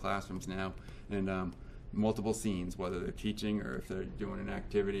go into classrooms now, and multiple scenes, whether they're teaching or if they're doing an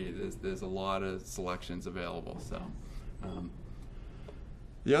activity, there's a lot of selections available. So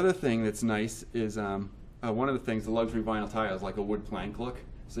the other thing that's nice is one of the things, the luxury vinyl tile is like a wood plank look,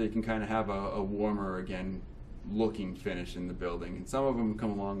 so you can kind of have a warmer, again, looking finish in the building, and some of them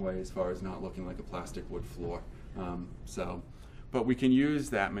come a long way as far as not looking like a plastic wood floor. But we can use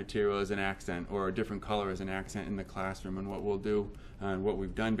that material as an accent, or a different color as an accent in the classroom. And what we'll do, and what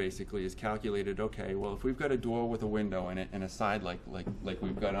we've done basically, is calculated, okay, well, if we've got a door with a window in it and a side like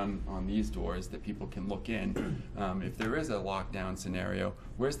we've got on these doors that people can look in, if there is a lockdown scenario,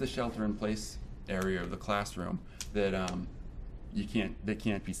 where's the shelter-in-place area of the classroom that that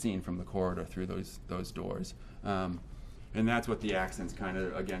can't be seen from the corridor through those doors? And that's what the accents kind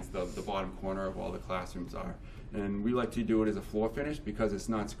of against the bottom corner of all the classrooms are. And we like to do it as a floor finish because it's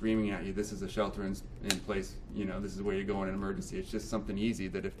not screaming at you, this is a shelter in place, this is where you go in an emergency. It's just something easy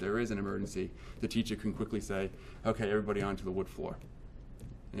that if there is an emergency, the teacher can quickly say, okay, everybody onto the wood floor.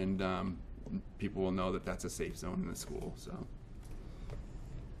 And people will know that that's a safe zone in the school. So.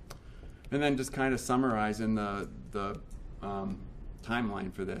 And then just kind of summarizing the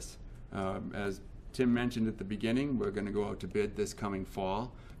timeline for this. As Tim mentioned at the beginning, we're going to go out to bid this coming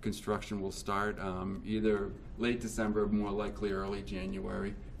fall. Construction will start either late December, more likely early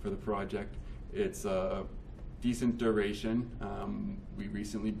January for the project. It's a decent duration. We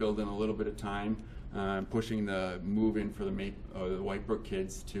recently built in a little bit of time, pushing the move-in for the Whitebrook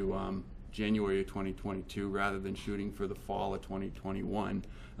kids to January of 2022 rather than shooting for the fall of 2021.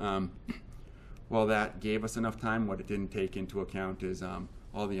 Well, that gave us enough time. What it didn't take into account is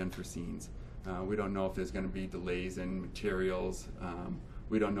all the unforeseens. We don't know if there's going to be delays in materials.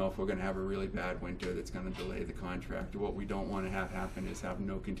 We don't know if we're going to have a really bad winter that's going to delay the contract. What we don't want to have happen is have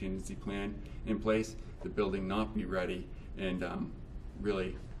no contingency plan in place, the building not be ready, and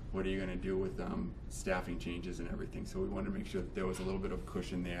really, what are you going to do with staffing changes and everything? So we wanted to make sure that there was a little bit of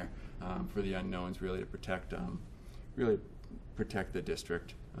cushion there for the unknowns, really to protect the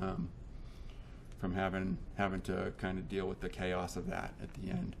district from having to kind of deal with the chaos of that at the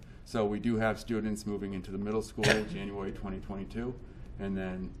end. So we do have students moving into the middle school January 2022, and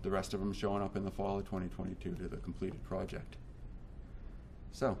then the rest of them showing up in the fall of 2022 to the completed project.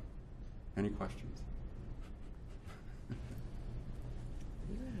 So, any questions?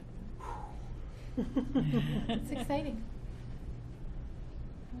 It's exciting.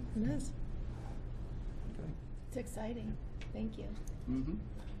 It is. Okay. It's exciting. Thank you. Mm-hmm.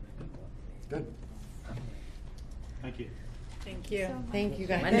 Good. Thank you. Thank you. So much. Thank you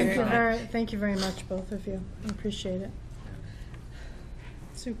guys. Thank you very much, both of you. I appreciate it.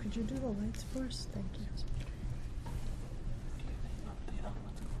 Sue, could you do the lights for us? Thank you.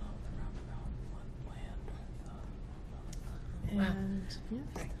 And,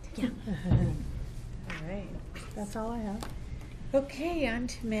 Yeah. all right. That's all I have. Okay, on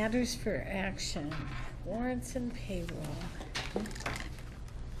to matters for action. Warrants and payroll.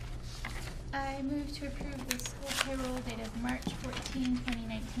 I move to approve the school payroll dated March 14,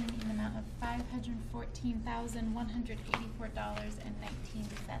 2019 in the amount of $514,184.19.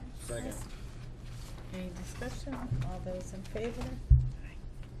 Second. Any discussion? All those in favor?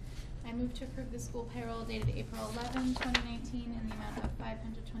 I move to approve the school payroll dated April 11, 2019 in the amount of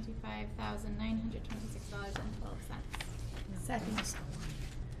 $525,926.12. Second.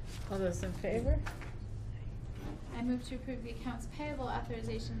 All those in favor? I move to approve the accounts payable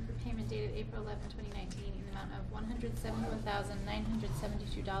authorization for payment dated April 11, 2019 in the amount of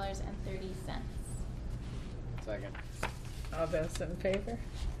 $171,972.30. Second. All those in favor?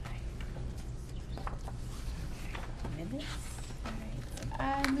 Minutes? All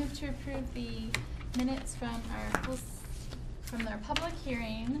right. I move to approve the minutes from our public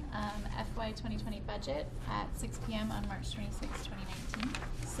hearing, FY 2020 budget at 6 p.m. on March 26, 2019.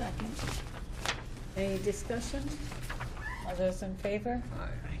 Second. Any discussion? All those in favor?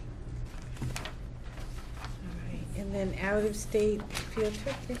 Aye. All right, and then out-of-state field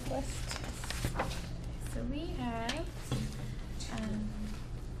trip request? So we have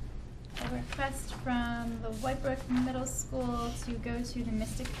a request from the Whitebrook Middle School to go to the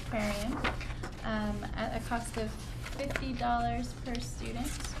Mystic Aquarium at a cost of $50 per student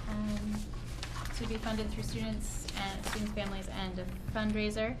to be funded through students' families, and a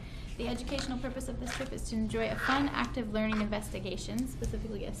fundraiser. The educational purpose of this trip is to enjoy a fun, active learning investigation,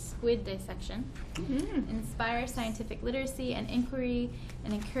 specifically a squid dissection, inspire scientific literacy and inquiry,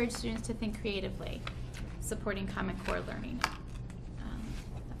 and encourage students to think creatively, supporting Common Core learning of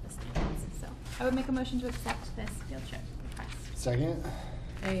the students. So I would make a motion to accept this field trip request. Second.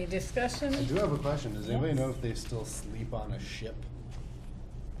 Any discussion? I do have a question. Does anybody Yes. know if they still sleep on a ship?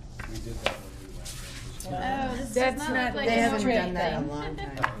 We did that when we went. Oh, this does That's not not- look like they a haven't trip done that in a thing. long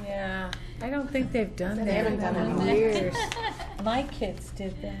time. Yeah, I don't think they've done that. They haven't done it in years. My kids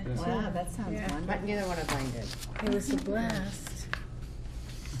did that too. Wow, that sounds Yeah. fun. But neither one of mine did. It was a blast.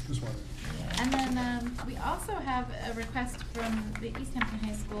 Just wondering. And then we also have a request from the Easthampton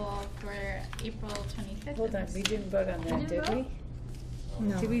High School for April 25th. Hold on, we didn't vote on that, didn't did vote? we?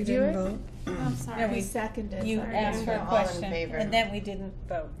 No, Did we we do didn't it? vote. Oh, I'm sorry. No, we seconded. You sorry. asked for a All in question, favor. and then we didn't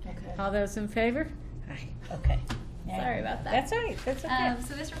vote. Okay. All those in favor? Aye, okay. Sorry about that. That's all right, that's okay.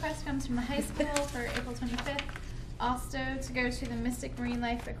 So this request comes from the high school for April 25th, also to go to the Mystic Marine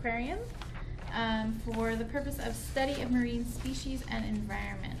Life Aquarium for the purpose of study of marine species and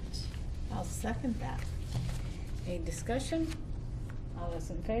environment. I'll second that. Any discussion? All those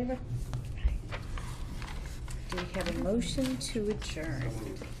in favor? Do we have a motion to adjourn?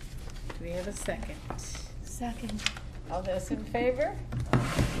 Do we have a second? Second. All those in favor?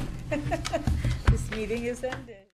 This meeting is ended.